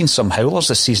I've seen some howlers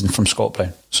this season from Scott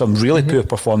Brown, some really poor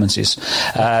performances,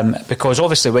 because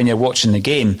obviously when you're watching the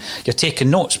game, you're taking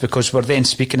notes, because we're then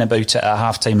speaking about it at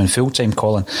half-time and full-time,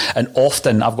 Colin, and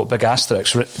often I've got big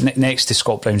asterisks next to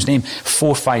Scott Brown's name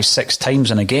 4, 5, 6 times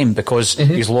in a game, because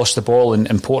he's lost the ball in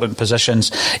important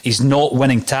positions, he's not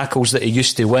winning tackles that he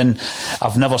used to win.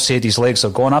 I've never said his legs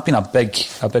are gone. I've been a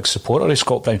big supporter of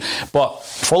Scott Brown, but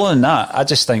following that, I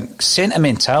just think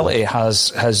sentimentality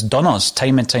has done us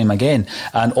time and time again,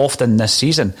 and often this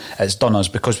season it's done us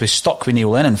because we stuck with Neil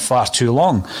Lennon far too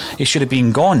long. He should have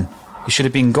been gone. He should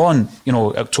have been gone,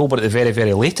 October at the very,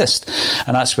 very latest,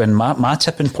 and that's when my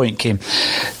tipping point came.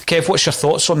 Kev, what's your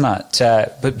thoughts on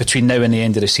that? Between now and the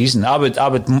end of the season, I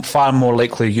would far more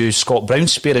likely use Scott Brown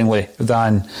sparingly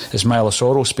than Ismail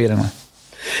Assoro sparingly.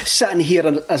 Sitting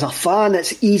here as a fan,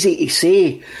 it's easy to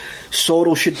say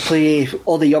Sorrow should play,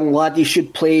 all the young laddies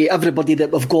should play, everybody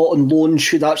that we've got on loan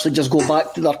should actually just go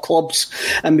back to their clubs,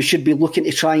 and we should be looking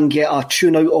to try and get a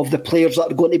tune out of the players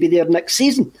that are going to be there next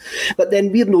season. But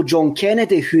then we're no John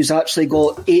Kennedy, who's actually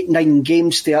got 8-9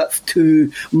 games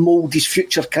to mould his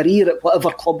future career at whatever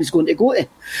club he's going to go to.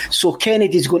 So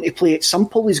Kennedy's going to play it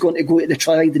simple, he's going to go to the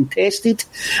tried and tested,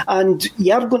 and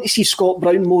you're going to see Scott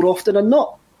Brown more often than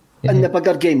not in the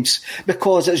bigger games,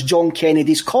 because it's John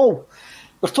Kennedy's call.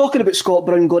 We're talking about Scott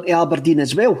Brown going to Aberdeen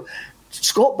as well.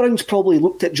 Scott Brown's probably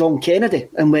looked at John Kennedy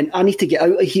and went, I need to get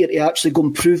out of here to actually go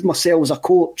and prove myself as a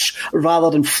coach rather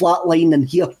than flatlining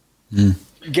here,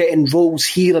 getting roles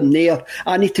here and there.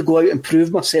 I need to go out and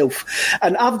prove myself.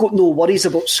 And I've got no worries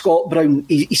about Scott Brown.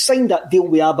 He signed that deal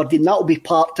with Aberdeen. That'll be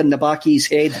parked in the back of his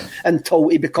head until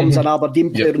he becomes an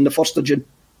Aberdeen player on the 1st of June.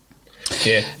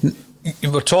 Yeah.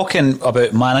 We're talking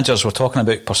about managers, we're talking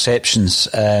about perceptions.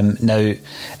 Now,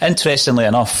 interestingly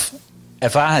enough,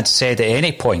 if I had said at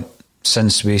any point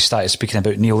since we started speaking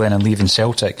about Neil Lennon leaving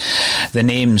Celtic,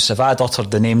 if I'd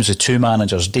uttered the names of 2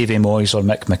 managers, Davy Moyes or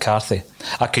Mick McCarthy,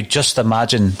 I could just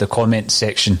imagine the comment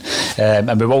section,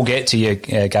 and we will get to you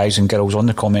guys and girls on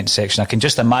the comment section. I can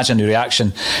just imagine the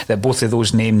reaction that both of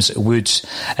those names would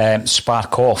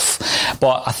spark off.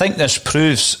 But I think this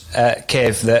proves,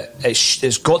 Kev, that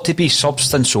it's got to be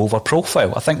substance over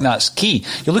profile. I think that's key.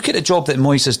 You look at the job that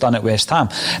Moyes has done at West Ham.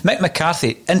 Mick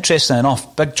McCarthy, interesting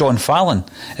enough, Big John Fallon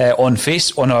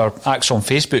on our Axon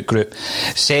Facebook group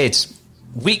said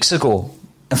weeks ago,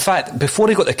 in fact, before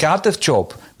he got the Cardiff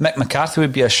job, Mick McCarthy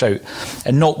would be a shout,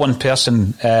 and not one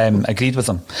person agreed with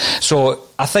him. So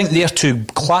I think they're two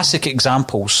classic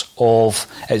examples of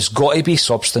it's got to be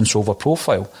substance over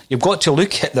profile. You've got to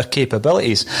look at their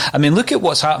capabilities. I mean, look at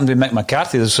what's happened with Mick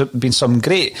McCarthy. There's been some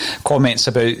great comments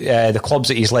about the clubs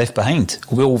that he's left behind.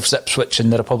 Wolves, Ipswich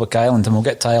and the Republic of Ireland, and we'll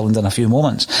get to Ireland in a few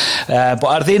moments. But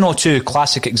are they not two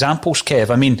classic examples, Kev?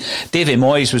 I mean, Davy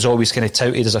Moyes was always kind of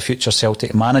touted as a future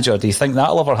Celtic manager. Do you think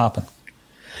that'll ever happen?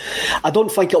 I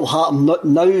don't think it'll happen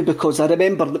now, because I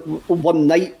remember one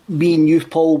night me and you,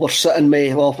 Paul, were sitting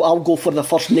with, well, I'll go for the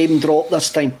first name drop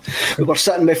this time. We were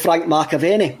sitting with Frank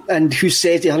McAvenny, and who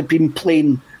said he had been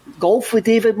playing golf with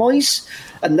David Moyes,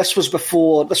 and this was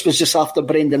just after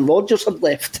Brendan Rodgers had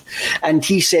left, and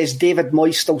he says David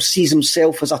Moyes still sees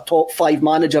himself as a top 5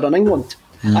 manager in England,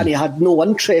 and he had no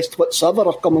interest whatsoever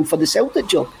of coming for the Celtic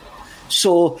job.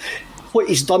 So what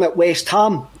he's done at West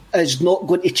Ham is not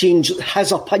going to change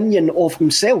his opinion of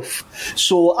himself.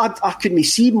 So I couldn't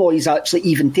see Moyes actually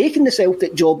even taking the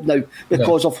Celtic job now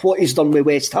because of what he's done with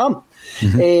West Ham.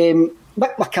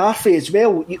 Mick McCarthy as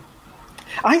well,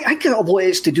 I get a lot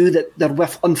it's to do that they're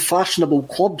with unfashionable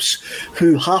clubs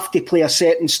who have to play a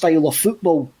certain style of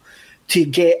football to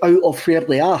get out of where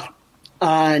they are.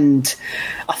 And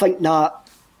I think that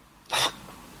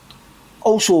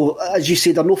also, as you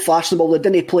say, they're no fashionable. They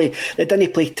didn't play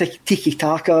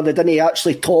tiki-taka. They didn't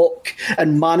actually talk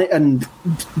and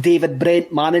David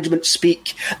Brent management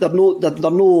speak. They're no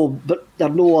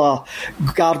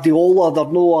Guardiola. They're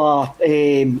no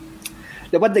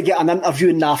they wouldn't get an interview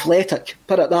in The Athletic.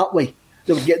 Put it that way.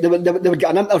 They would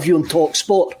get an interview on Talk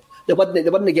Sport. They would have a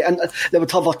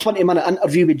 20-minute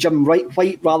interview with Jim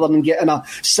White rather than getting a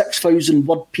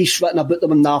 6,000-word piece written about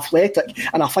them in The Athletic.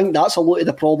 And I think that's a lot of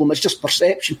the problem. It's just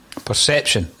perception.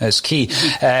 Perception is key.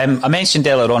 I mentioned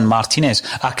earlier on Martinez.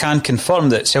 I can confirm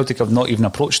that Celtic have not even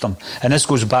approached him. And this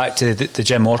goes back to the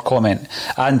Jim Orr comment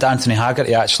and Anthony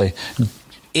Haggerty actually.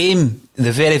 Aim at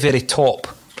the very, very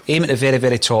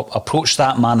top, approach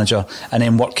that manager and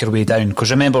then work your way down.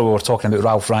 Because remember we were talking about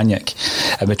Ralph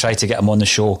Rangnick and we tried to get him on the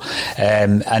show,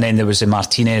 and then there was the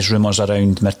Martinez rumours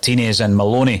around Martinez and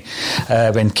Maloney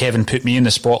when Kevin put me in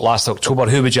the spot last October.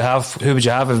 Who would you have if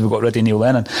we got rid of Neil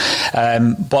Lennon?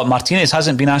 But Martinez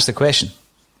hasn't been asked the question,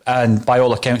 and by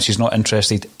all accounts he's not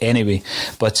interested anyway.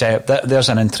 But there's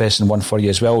an interesting one for you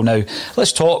as well. Now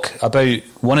let's talk about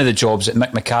one of the jobs that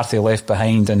Mick McCarthy left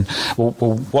behind, and we'll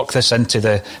work this into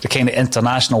the kind of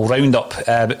international roundup,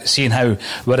 seeing how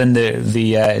we're in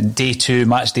the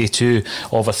match day 2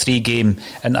 of a 3-game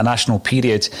international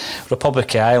period.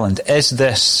 Republic of Ireland, is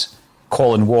this,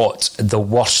 Colin Watt, the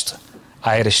worst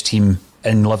Irish team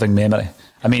in living memory?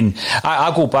 I mean,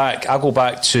 I go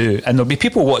back to, and there'll be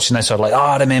people watching this who are like,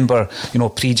 I remember,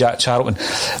 pre-Jack Charlton.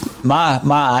 My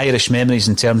Irish memories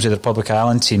in terms of the Republic of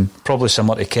Ireland team, probably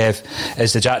similar to Kev,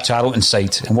 is the Jack Charlton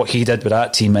side and what he did with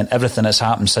that team and everything that's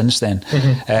happened since then.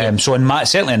 So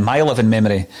certainly in my living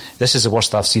memory, this is the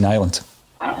worst I've seen Ireland.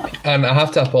 And I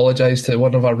have to apologise to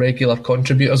one of our regular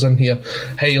contributors in here,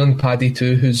 Highland Paddy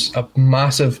 2, who's a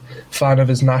massive fan of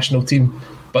his national team.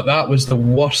 But that was the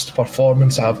worst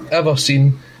performance I've ever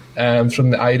seen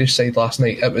from the Irish side last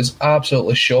night. It was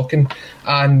absolutely shocking.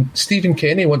 And Stephen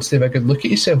Kenny wants to have a good look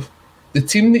at himself. The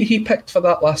team that he picked for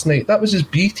that last night, that was his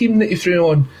B team that he threw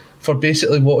on for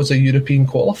basically what was a European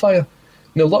qualifier.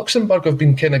 Now, Luxembourg have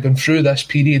been kind of going through this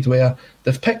period where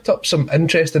they've picked up some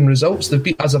interesting results. They've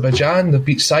beat Azerbaijan, they've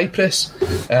beat Cyprus,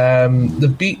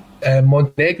 they've beat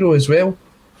Montenegro as well.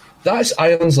 That's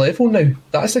Ireland's level now.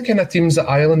 That's the kind of teams that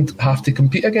Ireland have to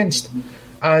compete against.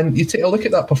 And you take a look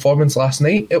at that performance last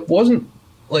night, it wasn't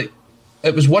like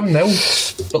it was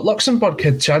 1-0, but Luxembourg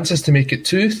had chances to make it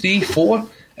 2, 3, 4,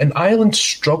 and Ireland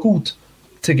struggled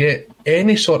to get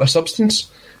any sort of substance.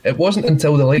 It wasn't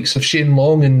until the likes of Shane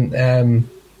Long and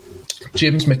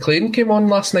James McLean came on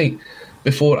last night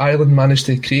before Ireland managed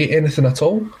to create anything at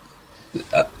all.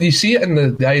 You see it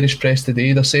in the Irish press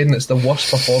today. They're saying it's the worst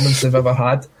performance they've ever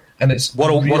had. And it's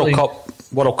World Cup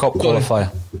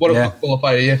qualifier. World Cup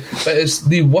qualifier, yeah. But it's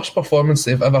the worst performance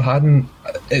they've ever had, and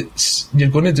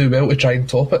you're going to do well to try and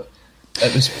top it.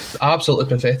 It was absolutely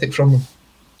pathetic from them.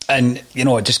 And,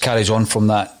 it just carries on from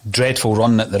that dreadful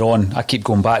run that they're on. I keep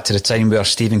going back to the time where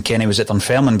Stephen Kenny was at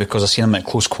Dunfermline because I've seen him at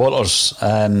close quarters,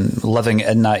 living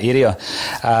in that area.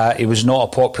 He was not a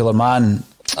popular man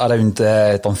around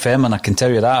Dunfermline, I can tell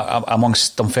you that,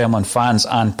 amongst Dunfermline fans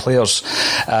and players.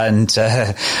 And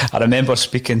I remember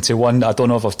speaking to one, I don't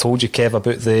know if I've told you, Kev,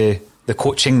 about the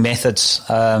coaching methods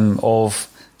of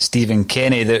Stephen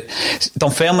Kenny.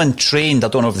 Dunfermline trained, I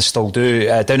don't know if they still do,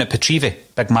 down at Petrivi,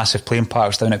 big massive playing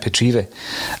parks down at Petrivi.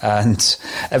 And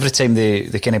every time they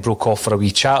kind of broke off for a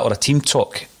wee chat or a team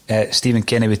talk, Stephen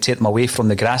Kenny would take them away from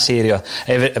the grassy area.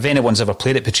 If anyone's ever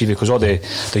played at Petrivi, because all the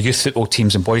youth football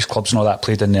teams and boys clubs and all that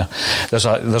played in there, there's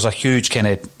a huge kind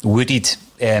of wooded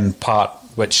part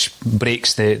which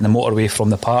breaks the motorway from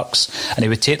the parks, and he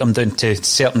would take them down to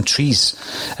certain trees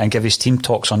and give his team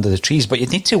talks under the trees. But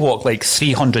you'd need to walk like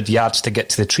 300 yards to get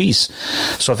to the trees.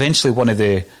 So eventually one of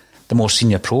the more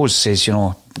senior pros says,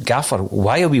 Gaffer,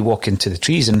 why are we walking to the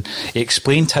trees? And he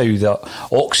explained how the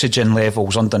oxygen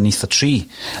levels underneath a tree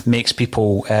makes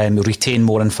people retain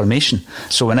more information.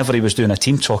 So whenever he was doing a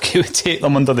team talk, he would take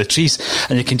them under the trees,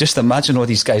 and you can just imagine all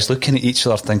these guys looking at each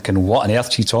other thinking, what on earth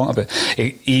are you talking about?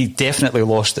 He definitely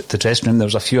lost it to the dressing room. There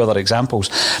was a few other examples.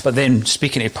 But then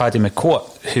speaking to Paddy McCourt,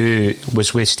 who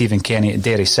was with Stephen Kenny at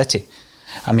Derry City,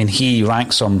 I mean, he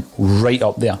ranks him right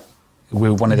up there.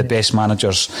 We're one of the best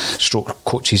managers stroke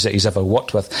coaches that he's ever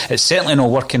worked with. It's certainly not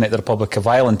working at the Republic of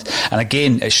Ireland, and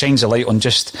again it shines a light on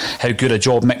just how good a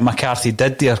job Mick McCarthy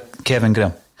did there, Kevin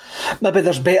Graham. Maybe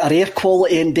there's better air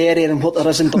quality in Derry than what there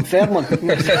is in Dunfermline.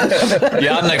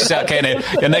 You're next to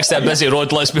that busy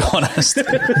road, let's be honest.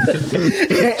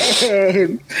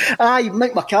 Aye,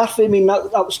 Mick McCarthy, I mean,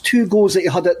 that was 2 goals that he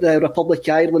had at the Republic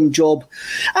of Ireland job.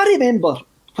 I remember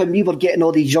when we were getting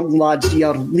all these young lads,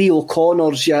 your Leo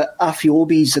Connors, your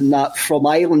Afiobis and that from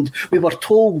Ireland, we were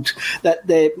told that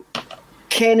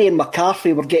Kenny and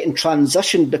McCarthy were getting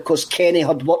transitioned because Kenny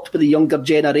had worked with the younger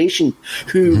generation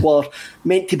who were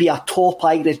meant to be a top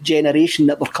Irish generation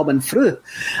that were coming through.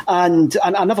 And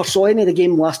I never saw any of the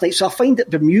game last night, so I find it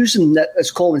bemusing that,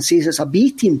 as Colin says, it's a B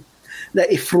team that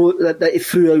he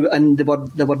threw out, and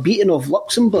they were beaten of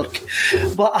Luxembourg.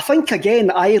 But I think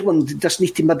again Ireland just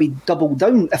need to maybe double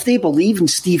down. If they believe in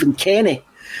Stephen Kenny,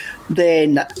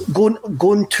 then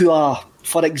going to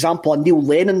for example, a Neil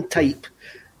Lennon type.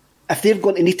 If they're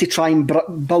going to need to try and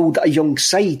build a young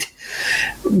side,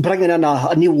 bringing in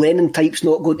a Neil Lennon type's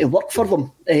not going to work for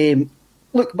them.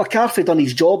 Look, McCarthy done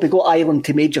his job. He got Ireland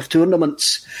to major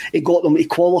tournaments. He got them. He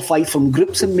qualified from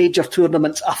groups in major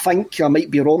tournaments. I think, I might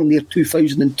be wrong, near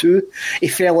 2002. He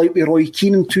fell out with Roy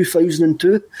Keane in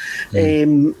 2002,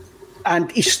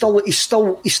 and he's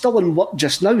still in work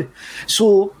just now.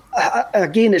 So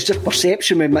again, it's just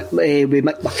perception with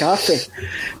Mick McCarthy.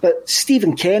 But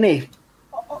Stephen Kenny,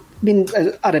 I mean,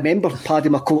 I remember Paddy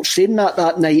McCourt saying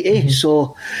that night,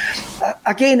 So,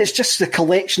 again, it's just the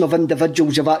collection of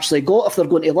individuals you've actually got. If they're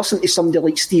going to listen to somebody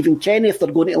like Stephen Kenny, if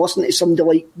they're going to listen to somebody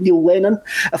like Neil Lennon,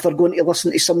 if they're going to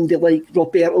listen to somebody like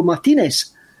Roberto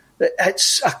Martinez.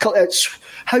 It's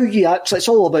how you actually, it's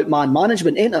all about man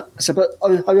management, ain't it? It's about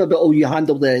how you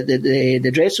handle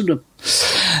the dressing room.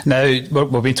 Now,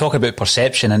 we've been talking about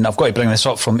perception, and I've got to bring this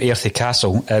up from Airthie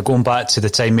Castle. Going back to the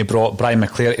time we brought Brian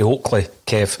McClare to Oakley,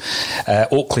 Kev.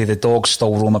 Oakley, the dogs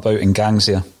still roam about in gangs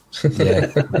there. Yeah,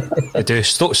 they do.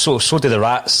 So do the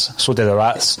rats. So do the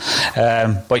rats.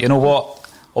 But you know what?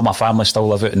 All my family still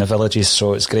live out in the villages,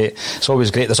 so it's great. It's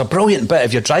always great. There's a brilliant bit.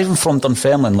 If you're driving from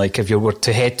Dunfermline, like if you were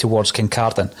to head towards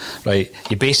Kincardine, right,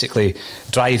 you basically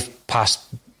drive past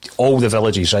all the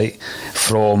villages, right,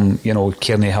 from,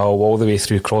 Kearney Hill all the way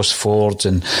through Crossfords,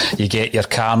 and you get your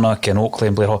Carnock and Oakley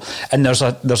and Blair Hall, and there's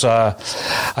a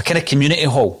kind of community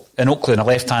hall in Oakley on the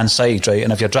left hand side, right,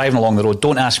 and if you're driving along the road,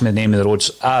 don't ask me the name of the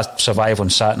roads, I survive on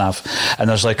SatNav, and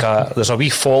there's a wee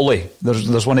folly,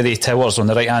 there's one of the towers on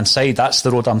the right hand side, that's the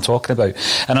road I'm talking about,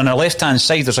 and on the left hand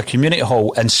side there's a community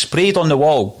hall, and sprayed on the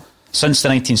wall since the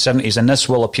 1970s, and this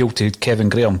will appeal to Kevin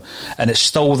Graham, and it's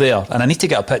still there, and I need to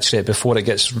get a picture of it before it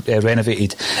gets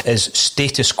renovated, is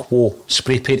status quo,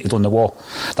 spray painted on the wall.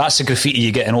 That's the graffiti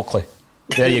you get in Oakley.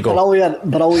 There you go. Brilliant.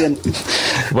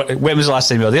 When was the last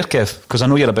time you were there, Kev? Because I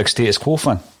know you're a big status quo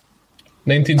fan.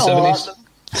 1970s.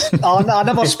 I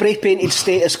never spray painted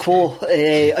status quo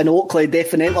in Oakley,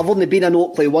 definitely. I've only been in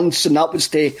Oakley once, and that was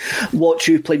to watch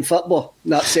you playing football,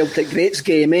 that Celtic Greats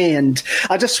game, And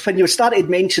I just, when you started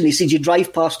mentioning, he said you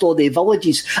drive past all the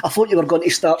villages, I thought you were going to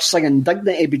start singing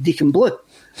Dignity with Deacon Blue.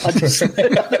 I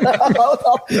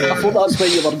thought that's where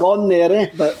you were gone there,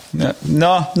 But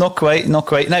no, not quite.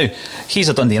 Now, he's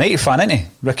a Dundee United fan, isn't he,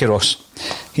 Ricky Ross?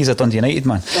 He's a Dundee United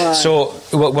man. So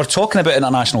we're talking about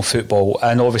international football,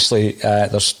 and obviously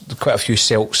there's quite a few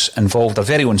Celts involved. Our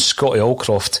very own Scotty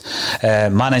Allcroft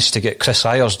managed to get Chris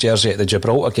Ayer's jersey at the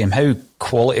Gibraltar game. How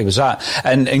quality was that?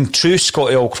 And in true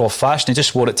Scotty Allcroft fashion, he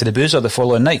just wore it to the boozer the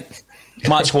following night.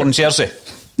 Match worn jersey.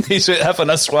 He's out having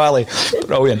a swally.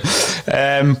 Brilliant.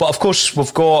 But of course,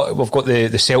 we've got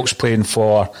the Celts playing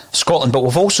for Scotland, but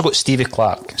we've also got Stevie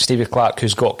Clarke,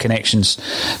 who's got connections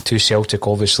to Celtic,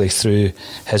 obviously, through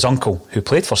his uncle, who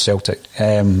played for Celtic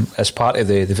as part of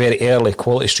the very early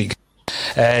Quality Street.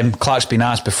 Clark's been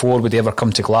asked before would he ever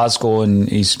come to Glasgow, and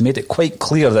he's made it quite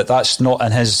clear that that's not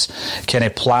in his kind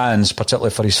of plans,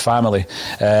 particularly for his family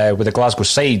with the Glasgow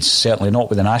sides, certainly not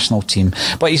with the national team.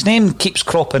 But his name keeps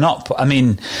cropping up. I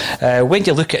mean, when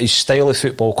you look at his style of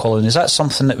football, Colin, is that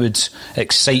something that would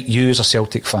excite you as a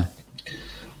Celtic fan?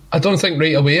 I don't think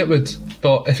right away it would,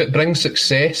 but if it brings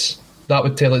success, that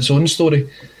would tell its own story.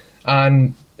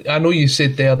 And I know you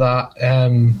said there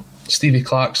that Stevie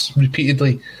Clarke's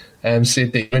repeatedly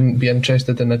said that he wouldn't be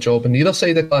interested in a job on either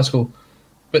side of Glasgow.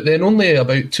 But then only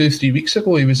about 2-3 weeks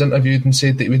ago he was interviewed and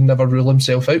said that he would never rule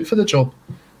himself out for the job,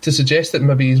 to suggest that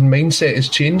maybe his mindset is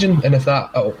changing, and if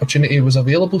that opportunity was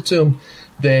available to him,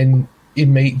 then he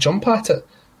might jump at it.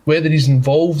 Whether he's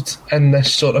involved in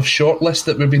this sort of short list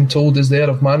that we've been told is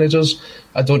there of managers,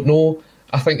 I don't know.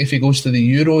 I think if he goes to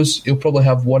the Euros, he'll probably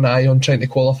have one eye on trying to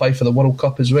qualify for the World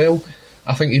Cup as well.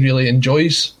 I think he really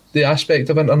enjoys the aspect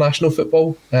of international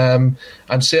football, and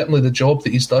certainly the job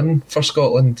that he's done for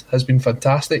Scotland has been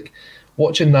fantastic.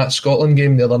 Watching that Scotland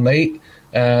game the other night,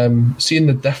 seeing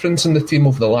the difference in the team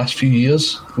over the last few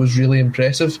years was really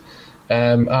impressive.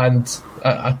 And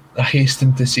I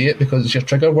hasten to say it because it's your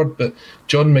trigger word, but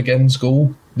John McGinn's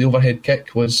goal, the overhead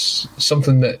kick, was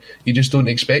something that you just don't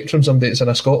expect from somebody that's in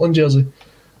a Scotland jersey.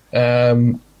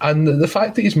 And the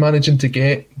fact that he's managing to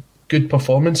get good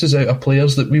performances out of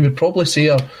players that we would probably say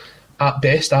are at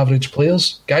best average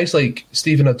players, guys like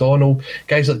Stephen O'Donnell,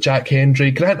 guys like Jack Hendry.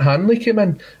 Grant Hanley came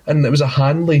in and it was a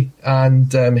Hanley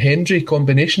and Hendry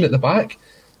combination at the back,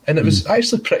 and it was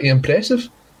actually pretty impressive.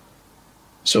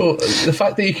 So the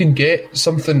fact that you can get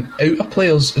something out of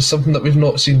players is something that we've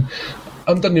not seen.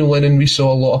 Under Neil Lennon we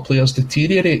saw a lot of players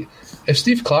deteriorate. If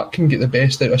Steve Clarke can get the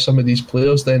best out of some of these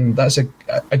players, then that's a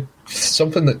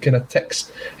something that kind of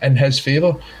ticks in his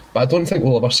favour. But I don't think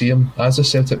we'll ever see him as a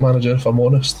Celtic manager, if I'm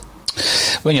honest.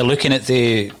 When you're looking at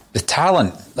the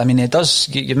talent, I mean, it does.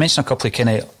 You mentioned a couple of kind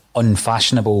of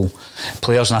unfashionable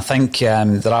players, and I think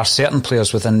there are certain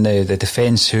players within the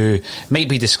defence who might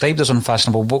be described as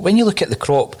unfashionable, but when you look at the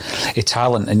crop of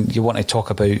talent, and you want to talk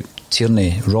about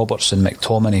Tierney, Robertson,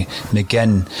 McTominay,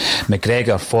 McGinn,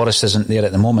 McGregor, Forrest isn't there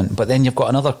at the moment, but then you've got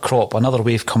another crop, another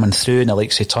wave coming through in the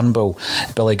likes of Turnbull,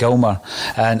 Billy Gilmer,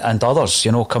 and others,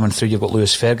 you know, coming through. You've got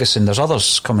Lewis Ferguson, there's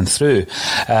others coming through.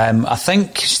 I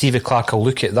think Stevie Clarke will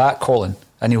look at that, Colin,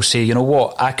 and he'll say, you know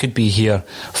what, I could be here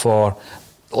for...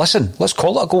 Listen, let's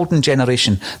call it a golden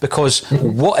generation, because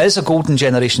what is a golden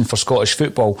generation for Scottish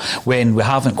football when we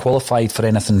haven't qualified for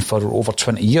anything for over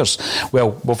 20 years?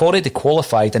 Well, we've already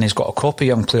qualified and he's got a crop of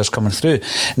young players coming through.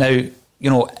 Now, you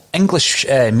know, English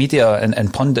media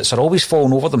and pundits are always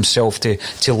falling over themselves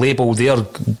to label their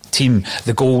team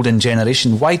the golden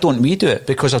generation. Why don't we do it?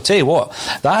 Because I'll tell you what,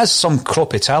 that is some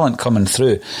crop of talent coming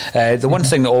through. The one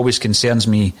thing that always concerns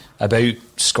me about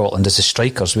Scotland is the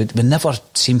strikers. We never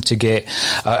seem to get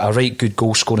a right good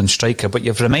goal scoring striker, but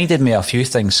you've reminded me of a few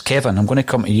things. Kevin, I'm going to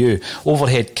come to you.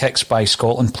 Overhead kicks by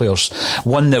Scotland players,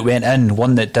 one that went in,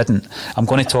 one that didn't. I'm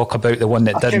going to talk about the one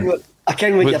that didn't. I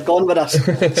can't wait you've gone with us.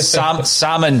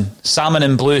 Salmon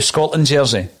and blue Scotland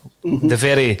jersey. Mm-hmm. The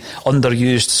very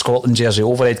underused Scotland jersey,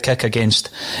 overhead kick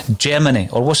against Germany,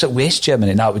 or was it West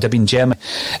Germany? No, it would have been Germany.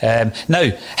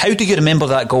 Now, how do you remember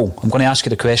that goal? I'm going to ask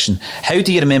you the question. How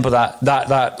do you remember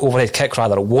that overhead kick?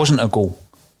 Rather, it wasn't a goal.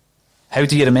 How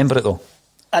do you remember it though?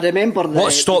 I remember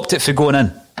what stopped it from going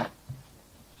in.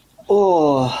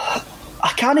 Oh, I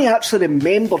can't actually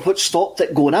remember what stopped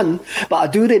it going in, but I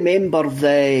do remember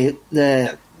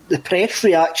the press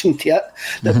reaction to it,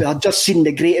 that we had just seen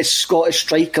the greatest Scottish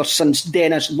striker since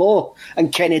Dennis Law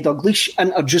and Kenny Dalglish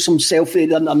introduce himself to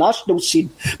the international scene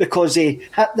because he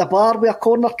hit the bar with a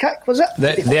corner kick, was it?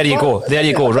 There you go,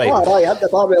 right. He hit the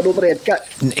bar with an overhead kick.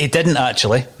 He didn't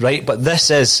actually, right? But this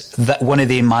is one of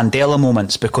the Mandela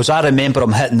moments, because I remember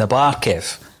him hitting the bar,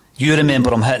 Kev. You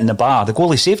remember him hitting the bar. The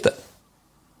goalie saved it.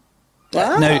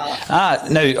 Now,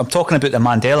 I'm talking about the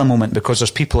Mandela moment, because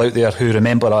there's people out there who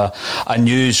remember a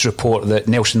news report that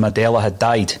Nelson Mandela had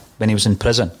died when he was in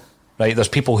prison. Right? There's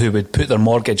people who would put their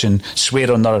mortgage and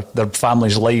swear on their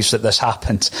family's lives that this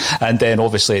happened, and then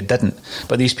obviously it didn't.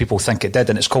 But these people think it did,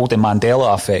 and it's called the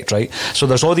Mandela effect, right? So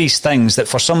there's all these things that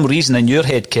for some reason in your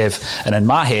head, Kev, and in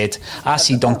my head, I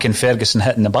see Duncan Ferguson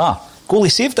hitting the bar. Goalie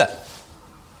saved it.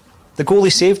 The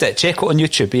goalie saved it. Check it on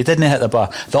YouTube. He didn't hit the bar.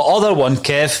 The other one,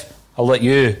 Kev, I'll let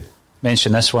you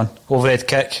mention this one. Overhead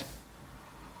kick.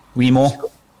 Wee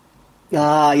Mo.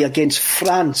 Aye, against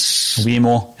France.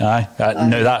 Wemo, aye.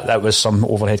 No, that was some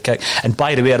overhead kick. And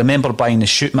by the way, I remember buying the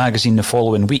Shoot magazine the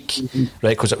following week,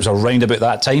 right, because it was around about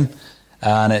that time,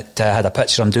 and it had a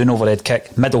picture of him doing overhead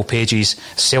kick, middle pages,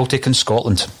 Celtic and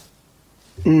Scotland.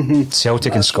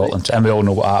 Celtic and Scotland, right. And we all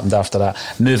know what happened after that.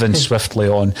 Moving swiftly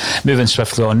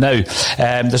on now.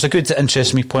 There's a good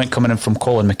interesting point coming in from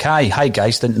Colin Mackay. Hi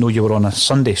guys, didn't know you were on a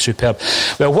Sunday. Superb.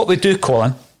 Well, what we do,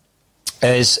 Colin,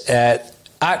 is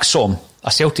ACSOM, a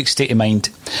Celtic State of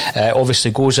Mind, obviously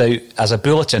goes out as a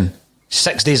bulletin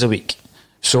 6 days a week.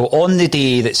 So on the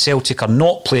day that Celtic are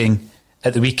not playing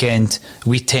at the weekend,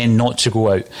 we tend not to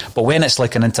go out. But when it's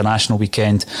like an international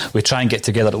weekend, we try and get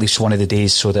together at least one of the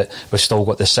days so that we've still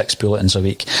got the 6 bulletins a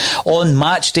week. On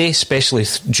match day, especially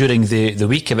during the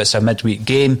week, if it's a midweek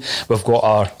game, we've got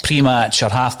our pre-match, our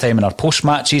half-time and our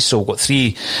post-matches. So we've got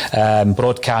 3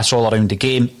 broadcasts all around the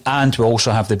game, and we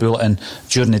also have the bulletin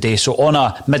during the day. So on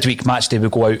a midweek match day, we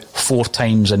go out 4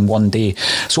 times in one day.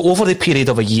 So over the period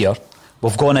of a year,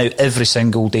 we've gone out every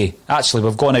single day. Actually,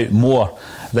 we've gone out more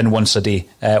than once a day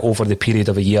over the period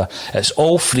of a year. It's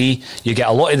all free. You get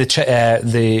a lot of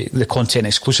the content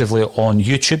exclusively on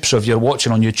YouTube. So if you're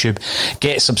watching on YouTube,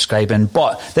 get subscribing.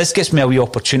 But this gives me a wee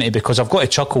opportunity because I've got to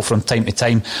chuckle from time to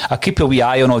time. I keep a wee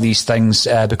eye on all these things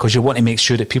because you want to make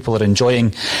sure that people are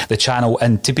enjoying the channel.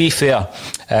 And to be fair,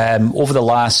 over the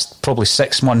last probably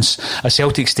 6 months, a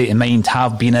Celtic State of Mind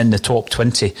have been in the top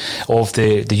 20 of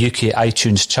the UK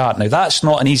iTunes chart. Now, that's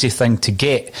not an easy thing to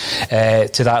get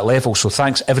to that level. So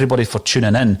thanks everybody for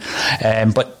tuning in.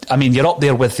 But I mean, you're up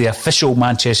there with the official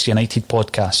Manchester United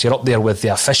podcast. You're up there with the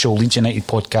official Leeds United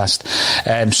podcast.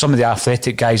 Some of the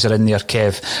Athletic guys are in there,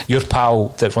 Kev. Your pal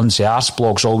that runs the Arse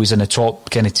blog's always in the top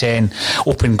kind of 10.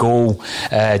 Open Goal,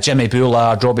 Jimmy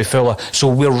Bullard, Robbie Fuller. So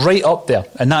we're right up there,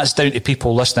 and that's down to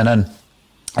people listening in.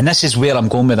 And this is where I'm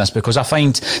going with this, because I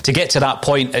find to get to that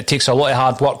point, it takes a lot of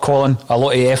hard work, Colin, a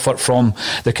lot of effort from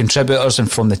the contributors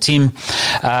and from the team.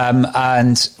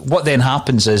 And what then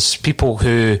happens is people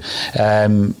who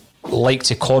like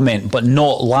to comment but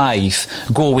not live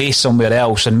go away somewhere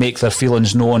else and make their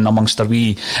feelings known amongst their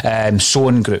wee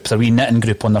sewing group, their wee knitting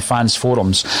group on their fans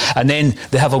forums, and then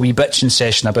they have a wee bitching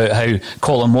session about how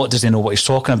Colin Watt doesn't know what he's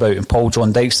talking about and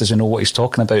John Dykes doesn't know what he's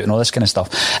talking about and all this kind of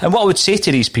stuff. And what I would say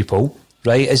to these people,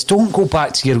 right, is don't go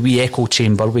back to your wee echo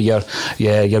chamber with your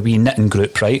wee knitting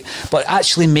group, right? But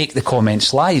actually make the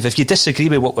comments live. If you disagree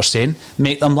with what we're saying,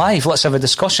 make them live. Let's have a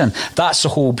discussion. That's the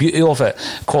whole beauty of it,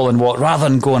 Colin Watt. Rather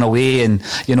than going away and,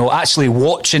 actually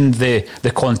watching the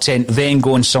content, then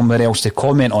going somewhere else to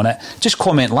comment on it, just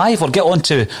comment live or get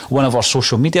onto one of our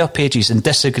social media pages and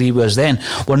disagree with us then.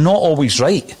 We're not always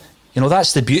right.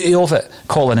 That's the beauty of it,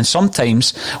 Colin. And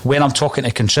sometimes when I'm talking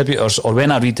to contributors or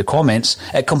when I read the comments,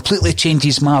 it completely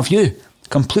changes my view.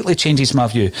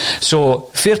 So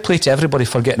fair play to everybody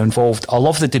for getting involved. I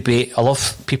love the debate. I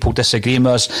love people disagreeing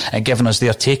with us and giving us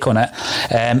their take on it.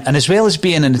 And as well as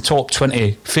being in the top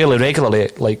 20 fairly regularly,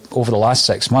 like over the last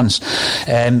 6 months,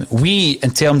 we,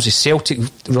 in terms of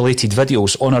Celtic-related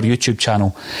videos on our YouTube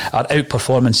channel, are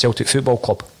outperforming Celtic Football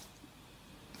Club.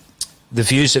 The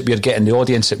views that we're getting, the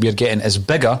audience that we're getting is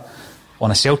bigger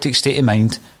on a Celtic State of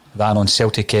Mind than on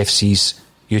Celtic FC's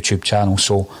YouTube channel.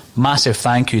 So massive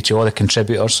thank you to all the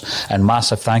contributors and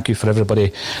massive thank you for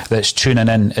everybody that's tuning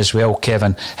in as well,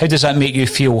 Kevin. How does that make you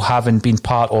feel having been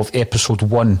part of episode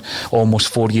 1 almost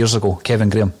 4 years ago, Kevin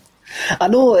Graham? I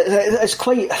know it's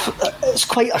quite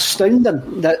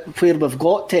astounding that where we've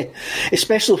got to,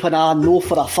 especially when I know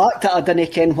for a fact that I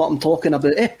didn't ken what I'm talking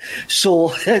about.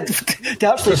 So to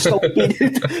actually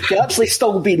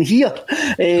still being here,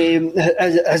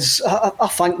 as I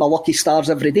thank my lucky stars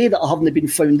every day that I haven't been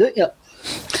found out yet.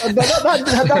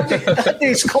 That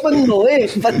day's coming though,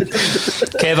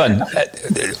 Kevin,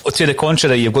 to the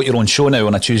contrary, you've got your own show now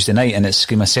on a Tuesday night and it's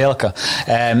Scream of Celica,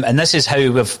 and this is how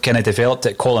we've kind of developed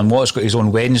it. Colin Watt's got his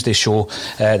own Wednesday show,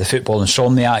 the Football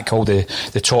Insomniac, all the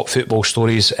top football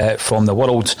stories from the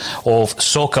world of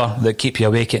soccer that keep you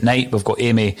awake at night. We've got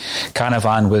Amy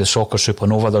Canavan with the Soccer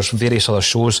Supernova. There's various other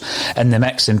shows in the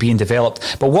mix and being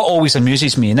developed. But what always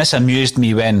amuses me, and this amused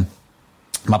me when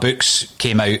my books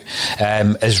came out,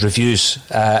 is reviews,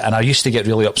 and I used to get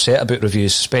really upset about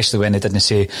reviews, especially when they didn't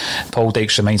say Paul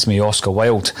Dykes reminds me of Oscar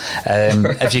Wilde.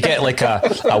 If you get like a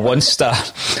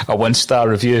 1-star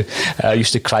review, I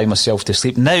used to cry myself to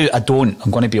sleep. Now I don't. I'm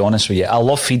going to be honest with you. I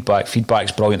love feedback.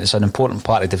 Feedback's brilliant. It's an important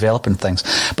part of developing things.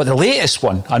 But the latest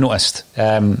one I noticed,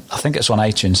 I think it's on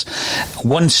iTunes,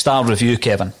 1-star review,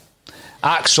 Kevin.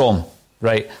 ACSOM,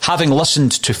 right, having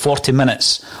listened to 40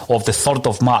 minutes of the 3rd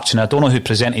of March, and I don't know who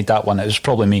presented that one, it was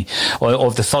probably me,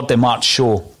 of the 3rd of March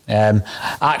show,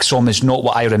 Axom is not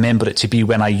what I remember it to be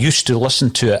when I used to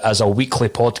listen to it as a weekly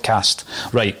podcast.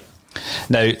 Right.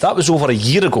 Now, that was over a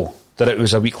year ago that it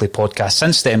was a weekly podcast.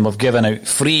 Since then, we've given out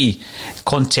free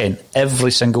content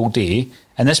every single day,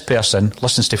 and this person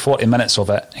listens to 40 minutes of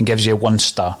it and gives you 1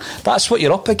 star. That's what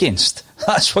you're up against.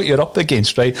 That's what you're up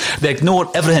against, right? They ignore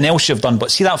everything else you've done,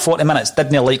 but see that 40 minutes,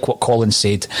 didn't you like what Colin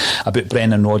said about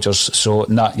Brendan Rodgers? So,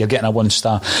 nah, you're getting a 1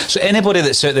 star. So anybody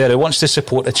that's out there who wants to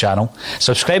support the channel,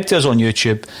 subscribe to us on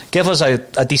YouTube, give us a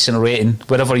decent rating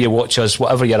wherever you watch us,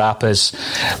 whatever your app is,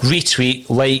 retweet,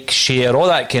 like, share, all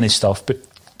that kind of stuff, but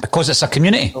because it's a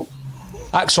community.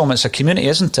 Axom, it's a community,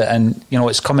 isn't it? And, you know,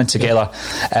 it's coming together.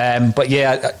 But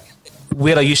yeah,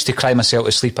 where I used to cry myself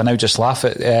to sleep, I now just laugh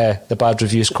at the bad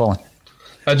reviews, Colin.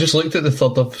 I just looked at the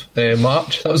 3rd of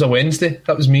March. That was a Wednesday.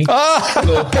 That was me.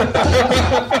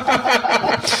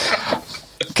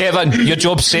 Kevin, your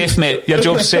job's safe, mate. Your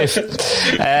job's safe.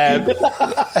 That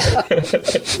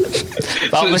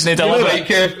wasn't deliberate.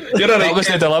 That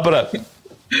wasn't deliberate.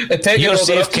 You're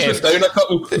safe,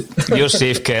 Kev. You're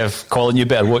safe, Kev. Colin, you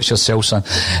better watch yourself, son.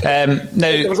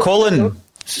 Now, Colin...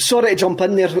 Sorry to jump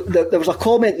in there. There was a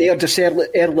comment there just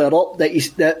earlier up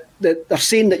that they're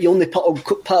saying that you only put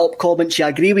up comments you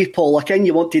agree with, Paul. I kind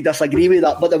of want to disagree with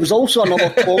that, but there was also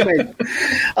another comment.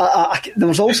 There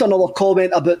was also another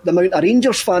comment about the amount of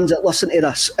Rangers fans that listen to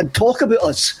this and talk about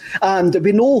us. And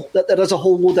we know that there is a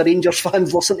whole load of Rangers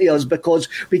fans listen to us because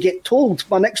we get told.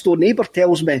 My next door neighbour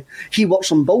tells me he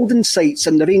works on building sites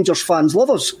and the Rangers fans love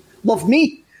us, love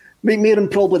me. More than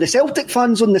probably the Celtic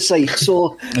fans on the site.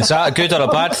 So is that a good or a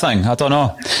bad thing? I don't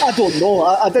know. I don't know.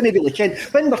 I didn't really care.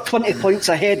 When we're 20 points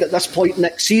ahead at this point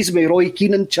next season with Roy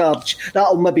Keane in charge,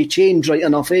 that'll maybe change right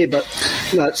enough, but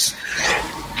that's...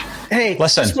 Hey,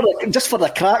 listen, just for the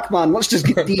crack, man, let's just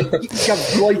give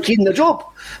Roy Keane the job.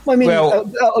 I mean,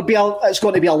 it's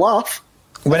going to be a laugh.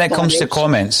 When it comes to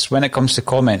comments, no,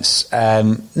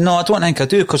 I don't think I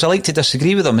do, because I like to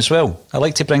disagree with them as well. I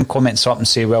like to bring comments up and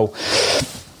say, well,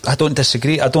 I don't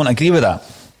disagree, I don't agree with that.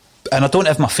 And I don't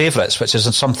have my favourites, which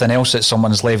is something else that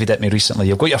someone's levied at me recently.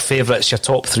 You've got your favourites, your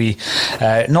top 3.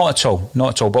 Not at all.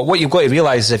 But what you've got to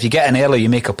realise is if you get in early, you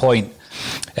make a point,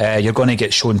 you're going to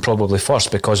get shown probably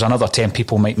first, because another 10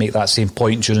 people might make that same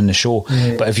point during the show.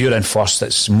 But if you're in first,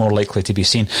 it's more likely to be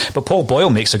seen. But Paul Boyle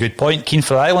makes a good point. Keen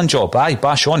for the Island job. Aye,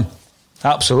 bash on.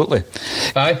 Absolutely.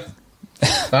 Aye.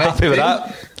 Happy with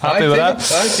that? Happy with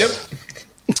that? Aye, yep.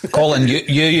 Colin,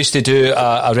 you used to do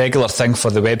a regular thing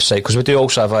for the website, because we do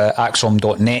also have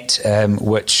axom.net,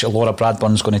 which Laura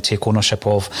Bradburn's going to take ownership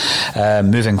of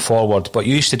moving forward. But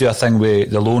you used to do a thing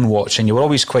with the Loan Watch, and you were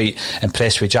always quite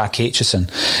impressed with Jack Aitchison.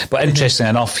 But interestingly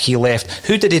enough, he left.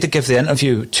 Who did he give the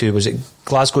interview to? Was it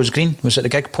Glasgow's Green? Was it the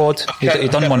Gig Pod?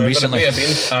 He'd done one recently.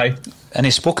 Aye. And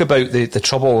he spoke about the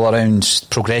trouble around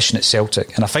progression at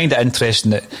Celtic. And I find it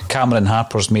interesting that Cameron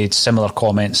Harper's made similar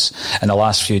comments in the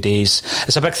last few days.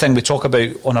 It's a big thing we talk about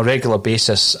on a regular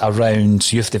basis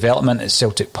around youth development at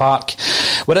Celtic Park.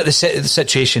 We're at the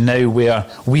situation now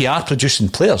where we are producing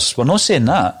players. We're not saying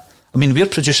that. I mean, we're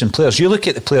producing players. You look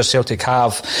at the players Celtic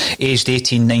have aged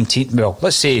 18, 19, well,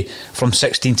 let's say from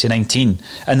 16 to 19,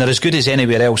 and they're as good as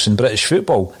anywhere else in British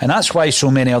football. And that's why so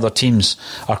many other teams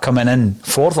are coming in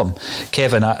for them.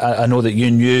 Kevin, I know that you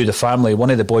knew the family, one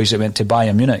of the boys that went to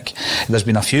Bayern Munich. There's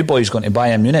been a few boys going to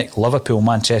Bayern Munich, Liverpool,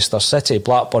 Manchester City,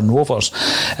 Blackburn Rovers.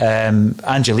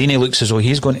 Angelini looks as though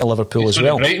he's going to Liverpool as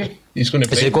well. He's going to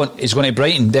Brighton. He's going to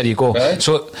Brighton, there you go. Right.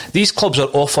 So these clubs are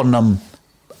offering them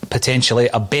potentially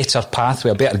a better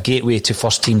pathway, a better gateway to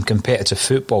first team competitive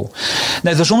football.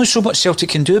 Now, there's only so much Celtic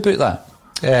can do about that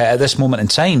at this moment in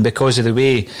time, because of the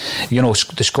way, you know,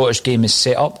 the Scottish game is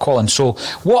set up, Colin. So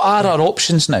what are our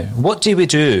options now? What do we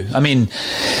do? I mean,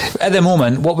 at the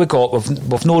moment, what we've got,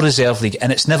 we've no reserve league,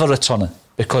 and it's never returning,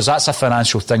 because that's a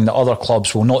financial thing that other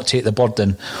clubs will not take the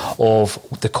burden of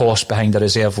the cost behind the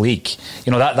reserve league.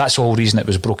 You know, that's the whole reason it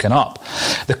was broken up.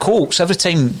 The Colts, every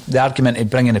time the argument of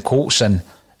bringing the Colts in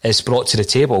is brought to the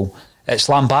table, it's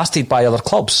lambasted by other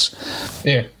clubs.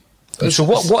 Yeah. So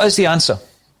what is the answer?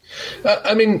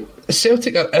 I mean,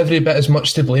 Celtic are every bit as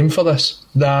much to blame for this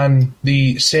than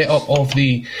the set-up of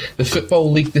the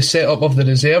Football League, the set-up of the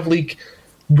Reserve League.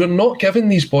 We're not giving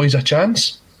these boys a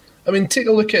chance. I mean, take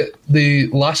a look at the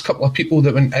last couple of people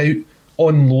that went out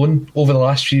on loan over the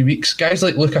last few weeks. Guys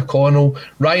like Luke O'Connell,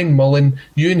 Ryan Mullen,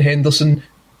 Ewan Henderson,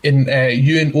 and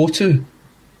Ewan Otu.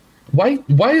 Why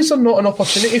is there not an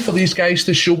opportunity for these guys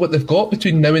to show what they've got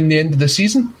between now and the end of the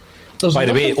season? By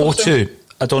the way, O2,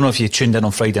 I don't know if you tuned in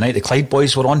on Friday night, the Clyde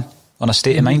boys were on on a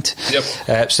State of Mind. Yep.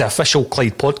 It's the official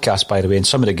Clyde podcast, by the way, and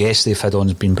some of the guests they've had on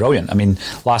have been brilliant. I mean,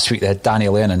 last week they had Danny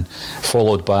Lennon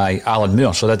followed by Alan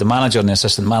Moore, so they had the manager and the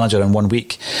assistant manager in 1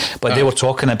 week. But they were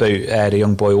talking about the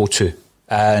young boy O2,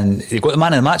 and he got the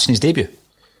man of the match in his debut.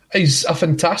 He's a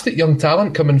fantastic young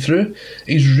talent coming through.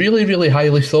 He's really, really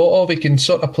highly thought of. He can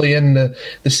sort of play in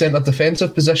the centre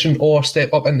defensive position or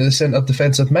step up into the centre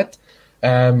defensive mid.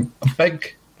 A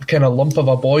big kind of lump of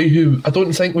a boy who I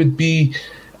don't think would be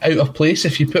out of place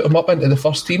if you put him up into the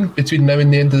first team between now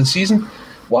and the end of the season.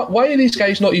 Why are these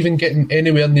guys not even getting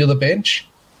anywhere near the bench?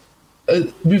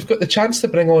 We've got the chance to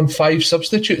bring on 5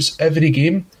 substitutes every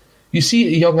game. You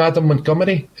see, young Adam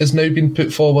Montgomery has now been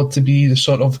put forward to be the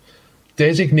sort of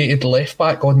designated left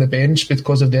back on the bench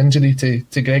because of the injury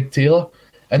to Greg Taylor,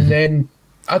 and then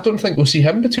I don't think we'll see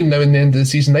him between now and the end of the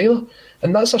season either.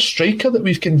 And that's a striker that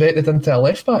we've converted into a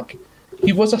left back.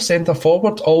 He was a centre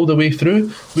forward all the way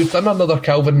through. We've done another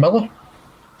Calvin Miller.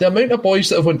 The amount of boys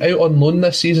that have went out on loan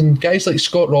this season, guys like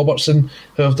Scott Robertson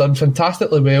who have done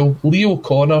fantastically well, Leo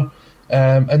Connor,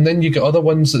 and then you get other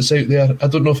ones that's out there. I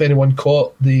don't know if anyone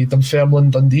caught the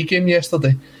Dunfermline-Dundee game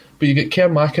yesterday, but you get Kerr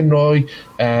McInroy,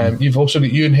 you've also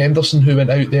got Ewan Henderson who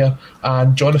went out there,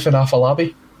 and Jonathan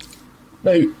Afolabi.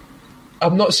 Now,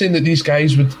 I'm not saying that these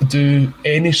guys would do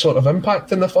any sort of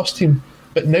impact in the first team,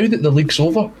 but now that the league's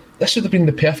over, this would have been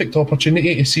the perfect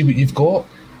opportunity to see what you've got.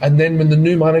 And then when the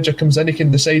new manager comes in, he can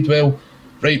decide, well,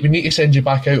 right, we need to send you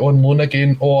back out on loan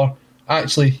again, or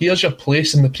actually, here's your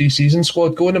place in the pre-season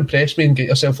squad. Go and impress me and get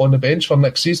yourself on the bench for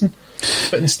next season.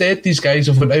 But instead, these guys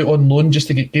have went out on loan just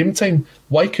to get game time.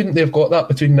 Why couldn't they have got that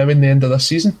between now and the end of this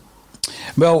season?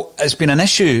 Well, it's been an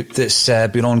issue that's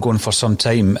been ongoing for some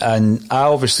time, and I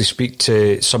obviously speak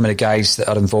to some of the guys that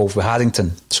are involved with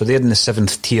Haddington. So they're in the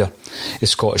 7th tier of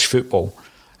Scottish football.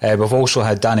 We've also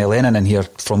had Danny Lennon in here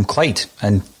from Clyde,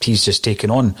 and he's just taken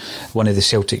on one of the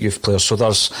Celtic youth players. So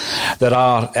there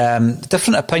are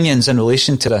different opinions in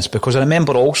relation to this, because I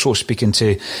remember also speaking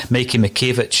to Mikey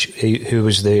Mikiewicz, who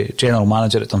was the general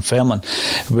manager at Dunfermline,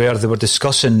 where they were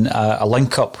discussing a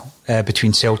link-up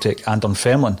between Celtic and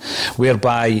Dunfermline,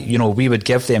 whereby, you know, we would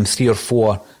give them 3 or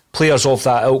 4 players of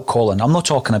that ilk, Colin. I'm not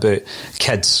talking about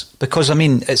kids, because I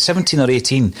mean, at 17 or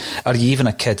 18, are you even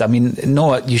a kid? I mean,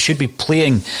 no, you should be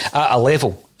playing at a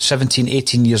level. 17,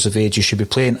 18 years of age, you should be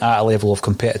playing at a level of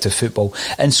competitive football.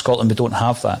 In Scotland, we don't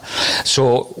have that.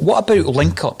 So what about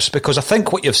link-ups? Because I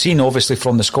think what you've seen, obviously,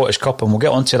 from the Scottish Cup, and we'll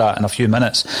get onto that in a few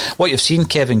minutes, what you've seen,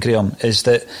 Kevin Graham, is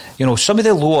that, you know, some of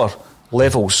the lower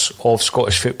levels of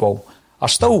Scottish football are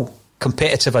still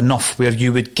competitive enough where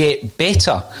you would get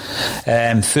better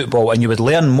football and you would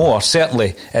learn more,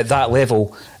 certainly at that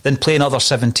level, than playing other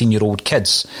 17-year-old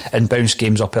kids in bounce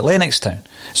games up at Lennoxtown.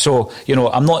 So, you know,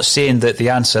 I'm not saying that the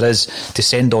answer is to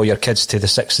send all your kids to the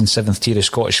 6th and 7th tier of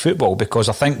Scottish football, because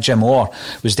I think Jim Orr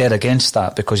was dead against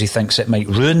that, because he thinks it might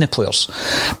ruin the players.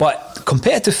 But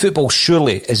competitive football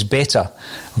surely is better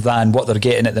than what they're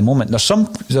getting at the moment.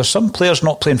 There's some players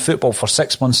not playing football for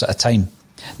 6 months at a time.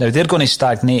 Now, they're going to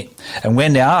stagnate, and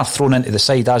when they are thrown into the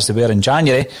side as they were in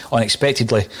January,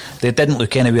 unexpectedly, they didn't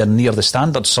look anywhere near the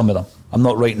standards, some of them. I'm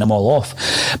not writing them all off.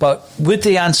 But would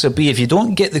the answer be, if you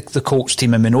don't get the Colts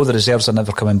team, and we know the reserves are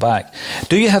never coming back,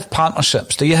 do you have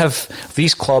partnerships? Do you have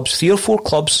these clubs, 3 or 4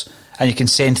 clubs, and you can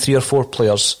send 3 or 4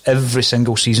 players every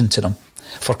single season to them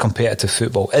for competitive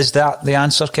football? Is that the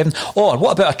answer, Kevin? Or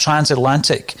what about a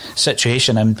transatlantic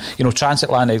situation? And, you know,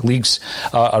 transatlantic leagues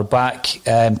are back,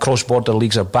 cross-border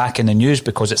leagues are back in the news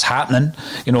because it's happening.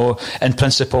 You know, in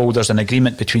principle, there's an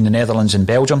agreement between the Netherlands and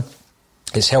Belgium.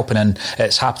 It's happening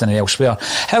elsewhere.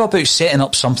 How about setting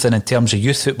up something in terms of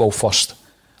youth football first,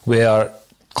 where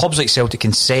clubs like Celtic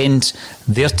can send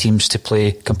their teams to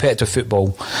play competitive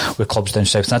football with clubs down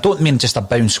south? And I don't mean just a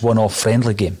bounce one-off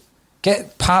friendly game.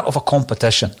 Get part of a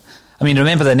competition. I mean,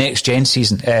 remember the Next Gen series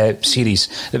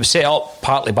that was set up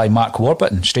partly by Mark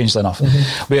Warburton, strangely enough,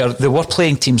 where they were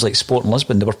playing teams like Sporting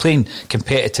Lisbon. They were playing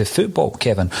competitive football,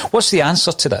 Kevin. What's the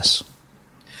answer to this?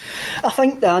 I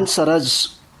think the answer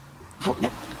is,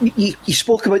 you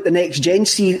spoke about the Next Gen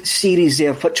series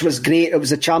there, which was great. It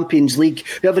was the Champions League.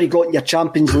 Whoever you got in your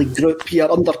Champions League group,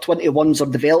 your under-21s or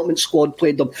development squad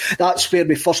played them. That's where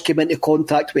we first came into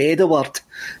contact with Edouard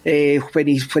when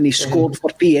he scored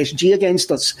for PSG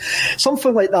against us.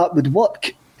 Something like that would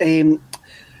work.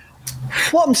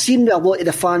 What I'm seeing with a lot of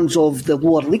the fans of the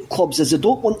lower league clubs is they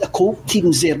don't want the Colt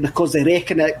teams there because they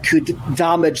reckon it could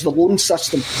damage the loan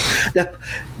system. The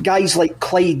guys like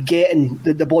Clyde getting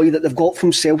the boy that they've got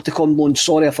from Celtic on loan,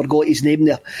 sorry I forgot his name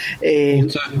there,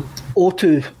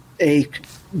 O2,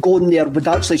 going there would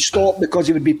actually stop because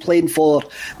he would be playing for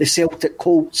the Celtic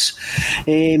Colts.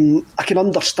 I can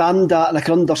understand that, and I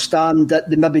can understand that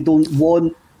they maybe don't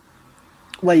want,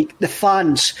 like, the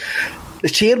fans. The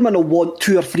chairman will want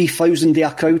 2,000 or 3,000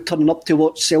 of a crowd turning up to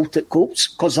watch Celtic Colts,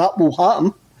 because that will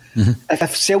happen.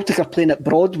 If Celtic are playing at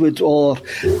Broadwood or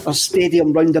a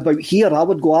stadium round about here, I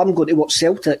would go, I'm going to watch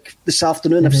Celtic this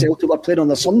afternoon. If Celtic were playing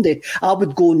on a Sunday, I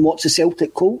would go and watch the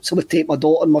Celtic Colts. I would take my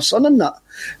daughter and my son in that.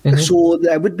 So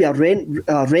it would be a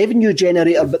revenue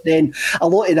generator, but then a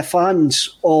lot of the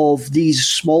fans of these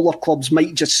smaller clubs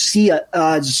might just see it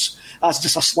as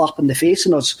just a slap in the face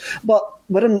on us. But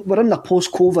we're in a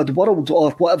post-COVID world,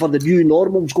 or whatever the new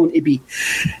normal is going to be,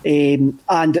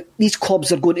 and these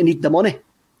clubs are going to need the money.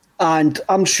 And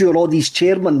I'm sure all these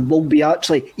chairmen will be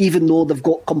actually, even though they've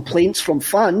got complaints from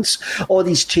fans, all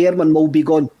these chairmen will be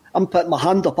going, I'm putting my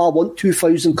hand up, I want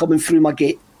 2,000 coming through my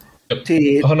gate.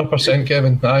 100%,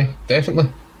 Kevin. Aye,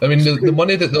 definitely. I mean, the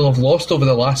money that they'll have lost over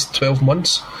the last 12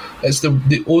 months is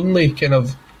the only kind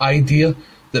of idea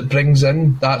that brings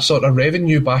in that sort of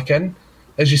revenue back in.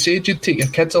 As you said, you'd take your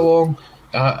kids along.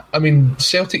 I mean,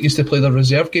 Celtic used to play their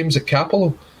reserve games at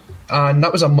Capello, and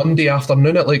that was a Monday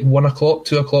afternoon at like 1 o'clock,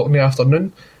 2 o'clock in the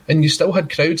afternoon, and you still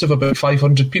had crowds of about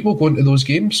 500 people going to those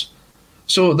games.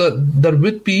 So there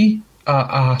would be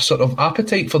a sort of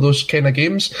appetite for those kind of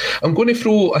games. I'm going to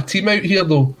throw a team out here,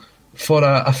 though, for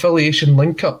a affiliation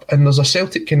link-up, and there's a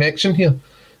Celtic connection here.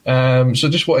 So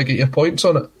just want to get your points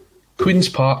on it. Queen's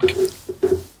Park,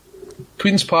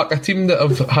 a team that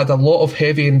have had a lot of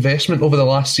heavy investment over the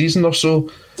last season or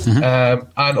so,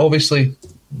 and obviously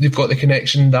they've got the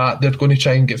connection that they're going to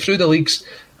try and get through the leagues,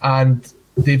 and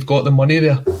they've got the money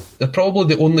there. They're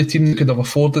probably the only team that could have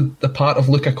afforded the part of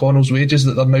Luca Connell's wages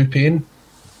that they're now paying.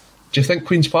 Do you think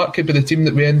Queen's Park could be the team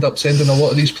that we end up sending a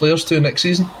lot of these players to next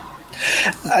season?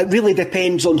 It really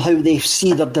depends on how they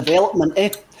see their development.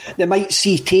 They might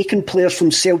see taking players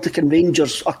from Celtic and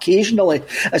Rangers occasionally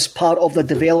as part of the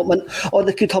development, or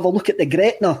they could have a look at the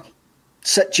Gretna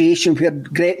situation where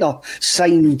Gretna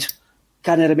signed,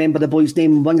 can't I remember the boy's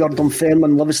name, winger,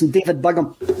 Dunfermline, Livingston, David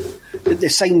Bigham. They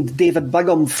signed David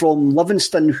Bigham from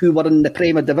Livingston, who were in the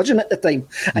Premier Division at the time,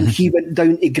 and he went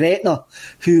down to Gretna,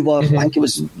 who were, I think it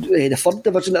was the third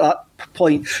division at that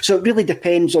point. So it really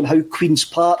depends on how Queen's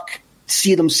Park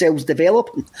see themselves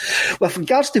developing. With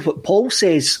regards to what Paul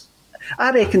says,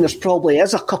 I reckon there's probably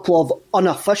is a couple of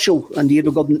unofficial, and here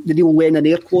we've got the Neil Lennon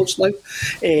air quotes now,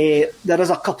 there is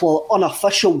a couple of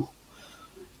unofficial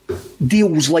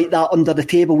deals like that under the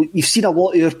table. You've seen a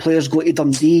lot of our players go to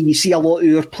Dundee, you see a lot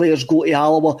of our players go to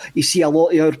Alloa, you see a lot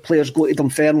of our players go to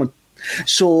Dunfermline.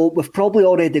 So we've probably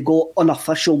already got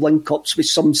unofficial link-ups with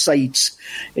some sides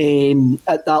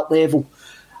at that level.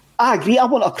 I agree, I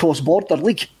want a cross-border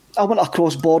league. I want a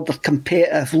cross-border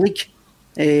competitive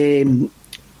league.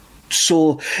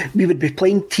 So we would be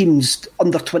playing teams,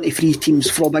 under 23 teams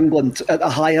from England at a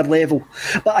higher level.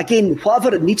 But again,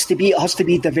 whatever it needs to be, it has to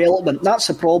be development. That's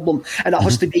the problem. And it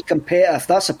has to be competitive.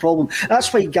 That's the problem.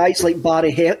 That's why guys like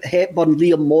Barry Hepburn,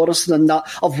 Liam Morrison and that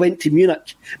have went to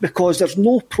Munich, because there's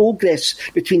no progress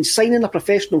between signing a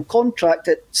professional contract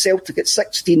at Celtic at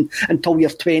 16 until you're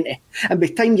 20. And by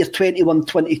the time you're 21,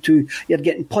 22, you're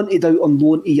getting punted out on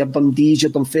loan to your Dundees,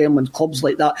 your Dunfermline, clubs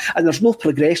like that. And there's no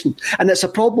progression. And it's a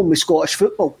problem with Scottish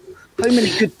football. How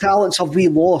many good talents have we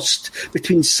lost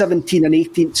between 17 and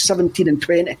 18, 17 and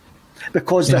 20?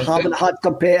 Because they haven't had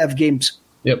competitive games.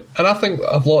 Yep. And I think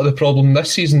a lot of the problem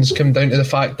this season has come down to the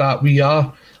fact that we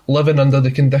are living under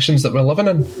the conditions that we're living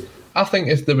in. I think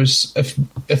if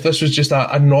this was just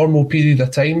a normal period of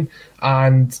time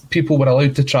and people were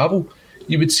allowed to travel,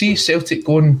 you would see Celtic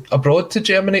going abroad to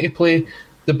Germany to play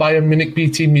the Bayern Munich B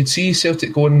team. You'd see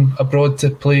Celtic going abroad to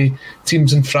play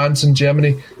teams in France and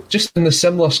Germany, just in the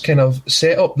similar kind of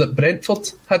setup that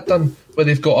Brentford had done, where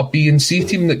they've got a B and C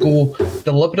team that go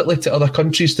deliberately to other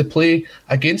countries to play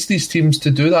against these teams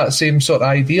to do that same sort of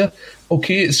idea.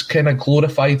 Okay, it's kind of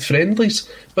glorified friendlies,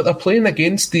 but they're playing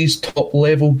against these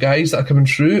top-level guys that are coming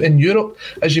through in Europe.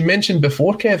 As you mentioned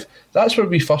before, Kev, that's where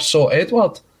we first saw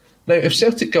Edward. Now, if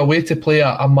Celtic go away to play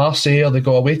a Marseille, or they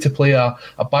go away to play a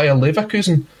Bayer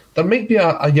Leverkusen, there might be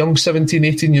a young 17,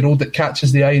 18-year-old that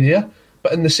catches the idea.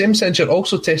 But in the same sense, you're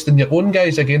also testing your own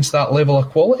guys against that level of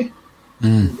quality.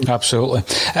 Absolutely.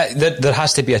 There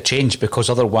has to be a change,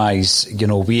 because otherwise,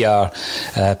 we are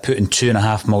putting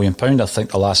 £2.5 million, I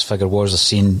think the last figure was,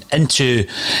 seen into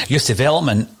youth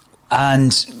development,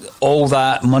 and all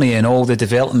that money and all the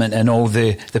development and all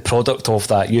the product of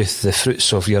that youth, the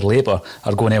fruits of your labour,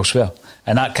 are going elsewhere.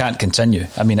 And that can't continue.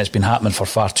 I mean, it's been happening for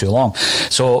far too long.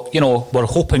 So, we're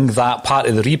hoping that part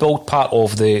of the rebuild, part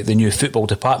of the new football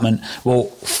department will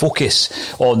focus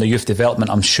on the youth development.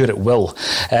 I'm sure it will.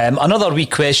 Another wee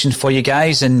question for you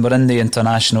guys, and we're in the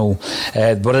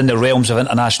realms of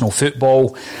international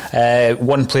football.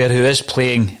 One player who is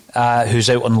playing, who's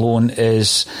out on loan,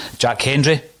 is Jack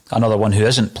Hendry. Another one who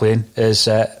isn't playing is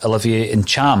Olivier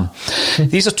Ncham.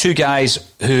 These are two guys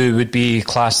who would be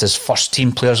classed as first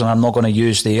team players, and I'm not going to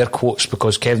use the air quotes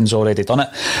because Kevin's already done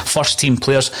it. First team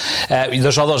players.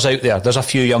 There's others out there. There's a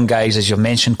few young guys, as you've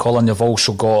mentioned, Colin. You've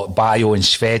also got Bayo and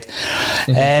Sved.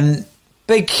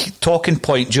 Big talking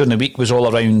point during the week was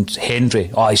all around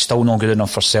Hendry. He's still not good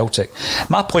enough for Celtic.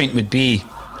 My point would be,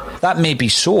 that may be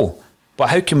so, but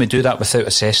how can we do that without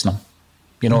assessing them?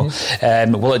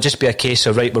 Will it just be a case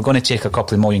of, right, we're going to take a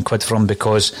couple of million quid from him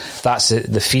because that's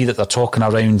the fee that they're talking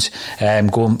around,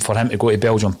 going for him to go to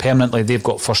Belgium permanently? They've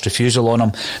got first refusal on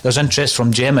him. There's interest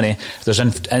from Germany. There's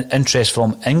interest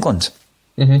from England.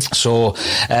 So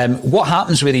what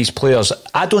happens with these players?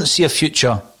 I don't see a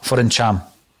future for Ncham.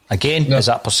 Again, is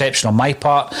that perception on my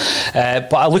part?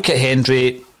 But I look at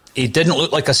Hendry. He didn't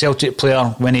look like a Celtic player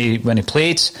when he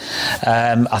played.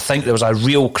 I think there was a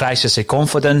real crisis of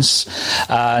confidence,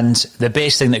 and the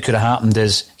best thing that could have happened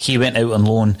is he went out on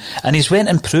loan and he's went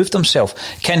and proved himself.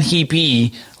 Can he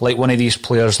be like one of these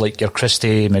players like your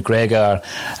Christie, McGregor,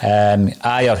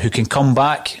 Ayer, who can come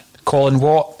back, Colin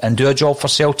Watt, and do a job for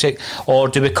Celtic? Or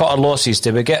do we cut our losses?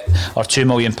 Do we get our £2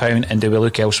 million and do we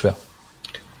look elsewhere?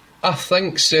 I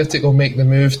think Celtic will make the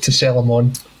move to sell him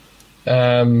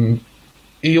on.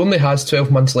 He only has 12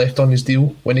 months left on his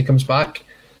deal when he comes back.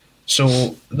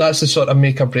 So that's the sort of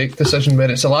make or break decision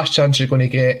where it's the last chance you're going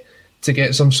to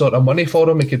get some sort of money for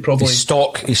him. He could probably... His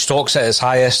stock's at its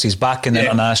highest. He's back in the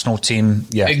international team.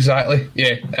 Yeah, exactly.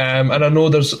 Yeah. And I know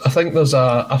there's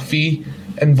a fee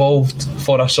involved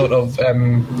for a sort of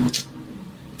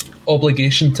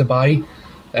obligation to buy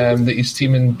that his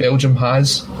team in Belgium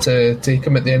has to take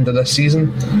him at the end of this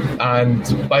season.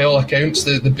 And by all accounts,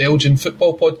 the Belgian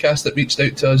football podcast that reached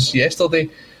out to us yesterday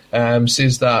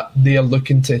says that they are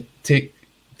looking to take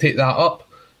that up,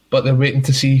 but they're waiting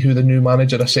to see who the new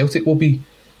manager of Celtic will be.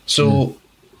 So,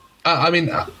 I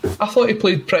thought he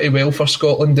played pretty well for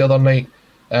Scotland the other night.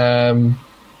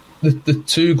 The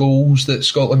two goals that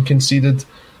Scotland conceded,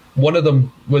 one of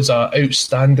them was an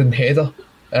outstanding header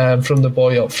from the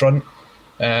boy up front.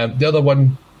 The other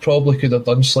one probably could have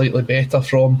done slightly better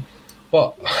from,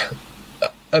 but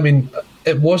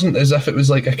it wasn't as if it was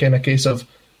like a kind of case of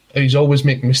he's always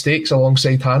making mistakes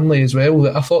alongside Hanley as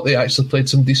well. I thought they actually played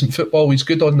some decent football. He's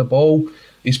good on the ball.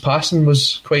 His passing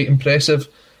was quite impressive.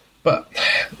 But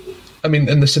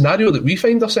in the scenario that we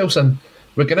find ourselves in,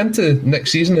 we're getting into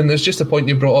next season, and there's just a point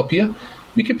you brought up here.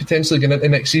 We could potentially get into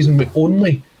next season with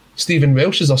only Stephen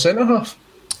Welsh as our centre half.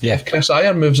 Yeah, if Chris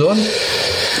Ayer moves on.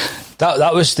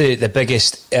 That was the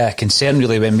biggest concern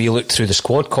really when we looked through the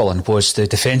squad, Colin, was the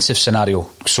defensive scenario.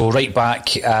 So right back,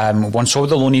 once all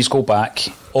the loanees go back,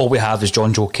 all we have is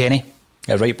John Joe Kenny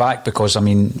at right back, because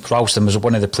Ralston was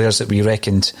one of the players that we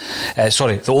reckoned,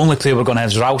 the only player we're going to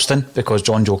have is Ralston, because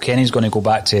John Joe Kenny's going to go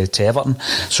back to Everton.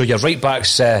 So your right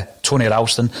back's Tony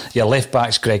Ralston, your left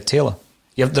back's Greg Taylor.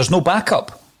 There's no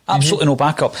backup. Absolutely no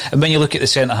backup. And when you look at the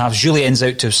centre half, Julien's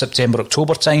out to September,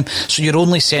 October time. So your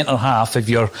only centre half, if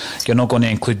you're not going to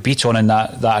include Beaton in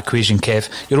that equation, Kev,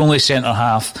 your only centre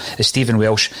half is Stephen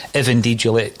Welsh, if indeed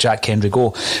you let Jack Hendry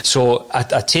go. So I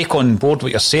take on board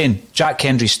what you're saying. Jack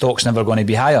Hendry's stock's never going to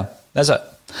be higher, is it?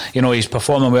 He's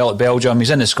performing well at Belgium, he's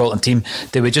in the Scotland team.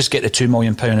 Do we just get the £2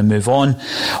 million and move on?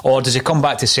 Or does he come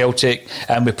back to Celtic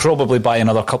and we probably buy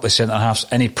another couple of centre halves,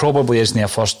 and he probably isn't a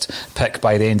first pick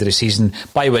by the end of the season,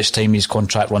 by which time his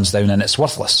contract runs down and it's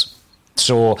worthless?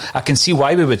 So I can see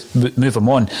why we would move him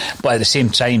on, but at the same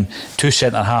time, two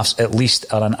centre halves at least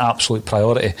are an absolute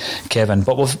priority, Kevin.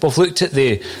 But we've looked at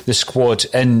the squad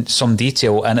in some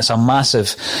detail, and it's a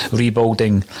massive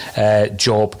rebuilding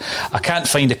job. I can't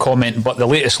find a comment, but the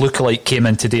latest lookalike came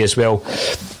in today as well,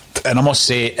 and I must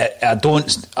say I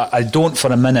don't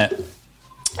for a minute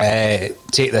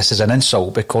take this as an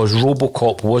insult, because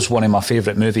RoboCop was one of my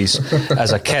favourite movies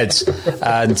as a kid,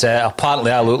 and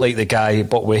apparently I look like the guy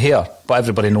but with hair, but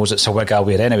everybody knows it's a wig I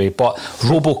wear anyway. But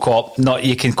RoboCop,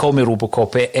 you can call me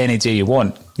RoboCop any day you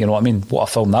want. You know what I mean? What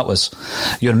a film that was.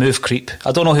 Your move, creep.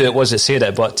 I don't know who it was that said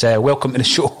it, but welcome to the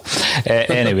show.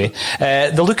 Anyway,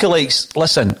 the lookalikes,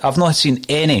 listen, I've not seen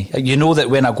any. You know that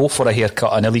when I go for a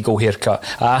haircut, an illegal haircut,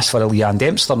 I ask for a Leanne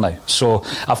Dempster now. So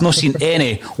I've not seen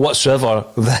any whatsoever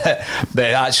that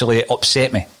actually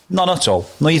upset me. None at all.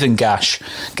 Not even Gash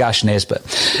Nesbitt.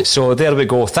 So there we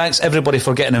go. Thanks everybody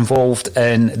for getting involved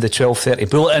in the 12:30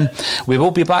 Bulletin. We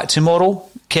will be back tomorrow.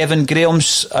 Kevin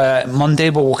Graham's Monday,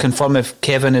 but we'll confirm if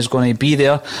Kevin is going to be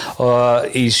there.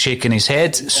 He's shaking his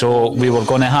head, so we were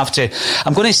going to have to...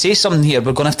 I'm going to say something here.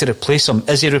 We're going to have to replace him.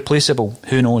 Is he replaceable?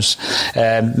 Who knows?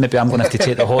 Maybe I'm going to have to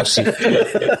take the hot seat.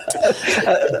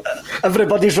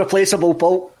 Everybody's replaceable,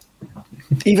 Paul.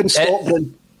 Even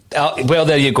Scotland. Well,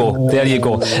 there you go. There you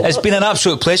go. It's been an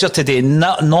absolute pleasure today.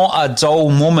 Not a dull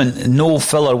moment, no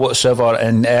filler whatsoever.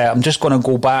 And I'm just going to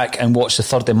go back and watch the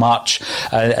 3rd of March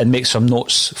and make some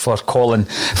notes for Colin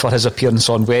for his appearance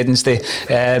on Wednesday.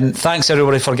 Thanks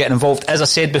everybody for getting involved. As I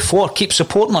said before, keep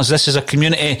supporting us. This is a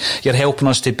community you're helping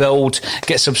us to build.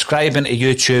 Get subscribing to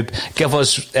YouTube. Give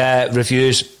us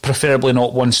reviews, preferably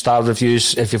not 1-star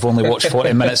reviews if you've only watched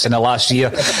 40 minutes in the last year.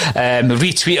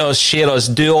 Retweet us, share us,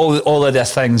 do all of the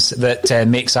things that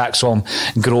makes Axom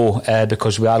grow,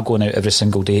 because we are going out every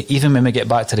single day. Even when we get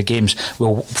back to the games,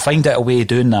 we'll find out a way of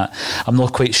doing that. I'm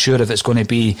not quite sure if it's going to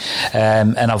be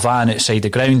in a van outside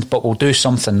the ground, but we'll do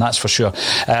something, that's for sure.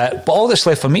 But all that's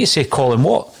left for me to say, Colin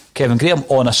Watt, Kevin Graham,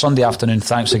 on a Sunday afternoon,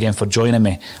 thanks again for joining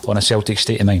me on A Celtic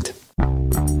State of Mind.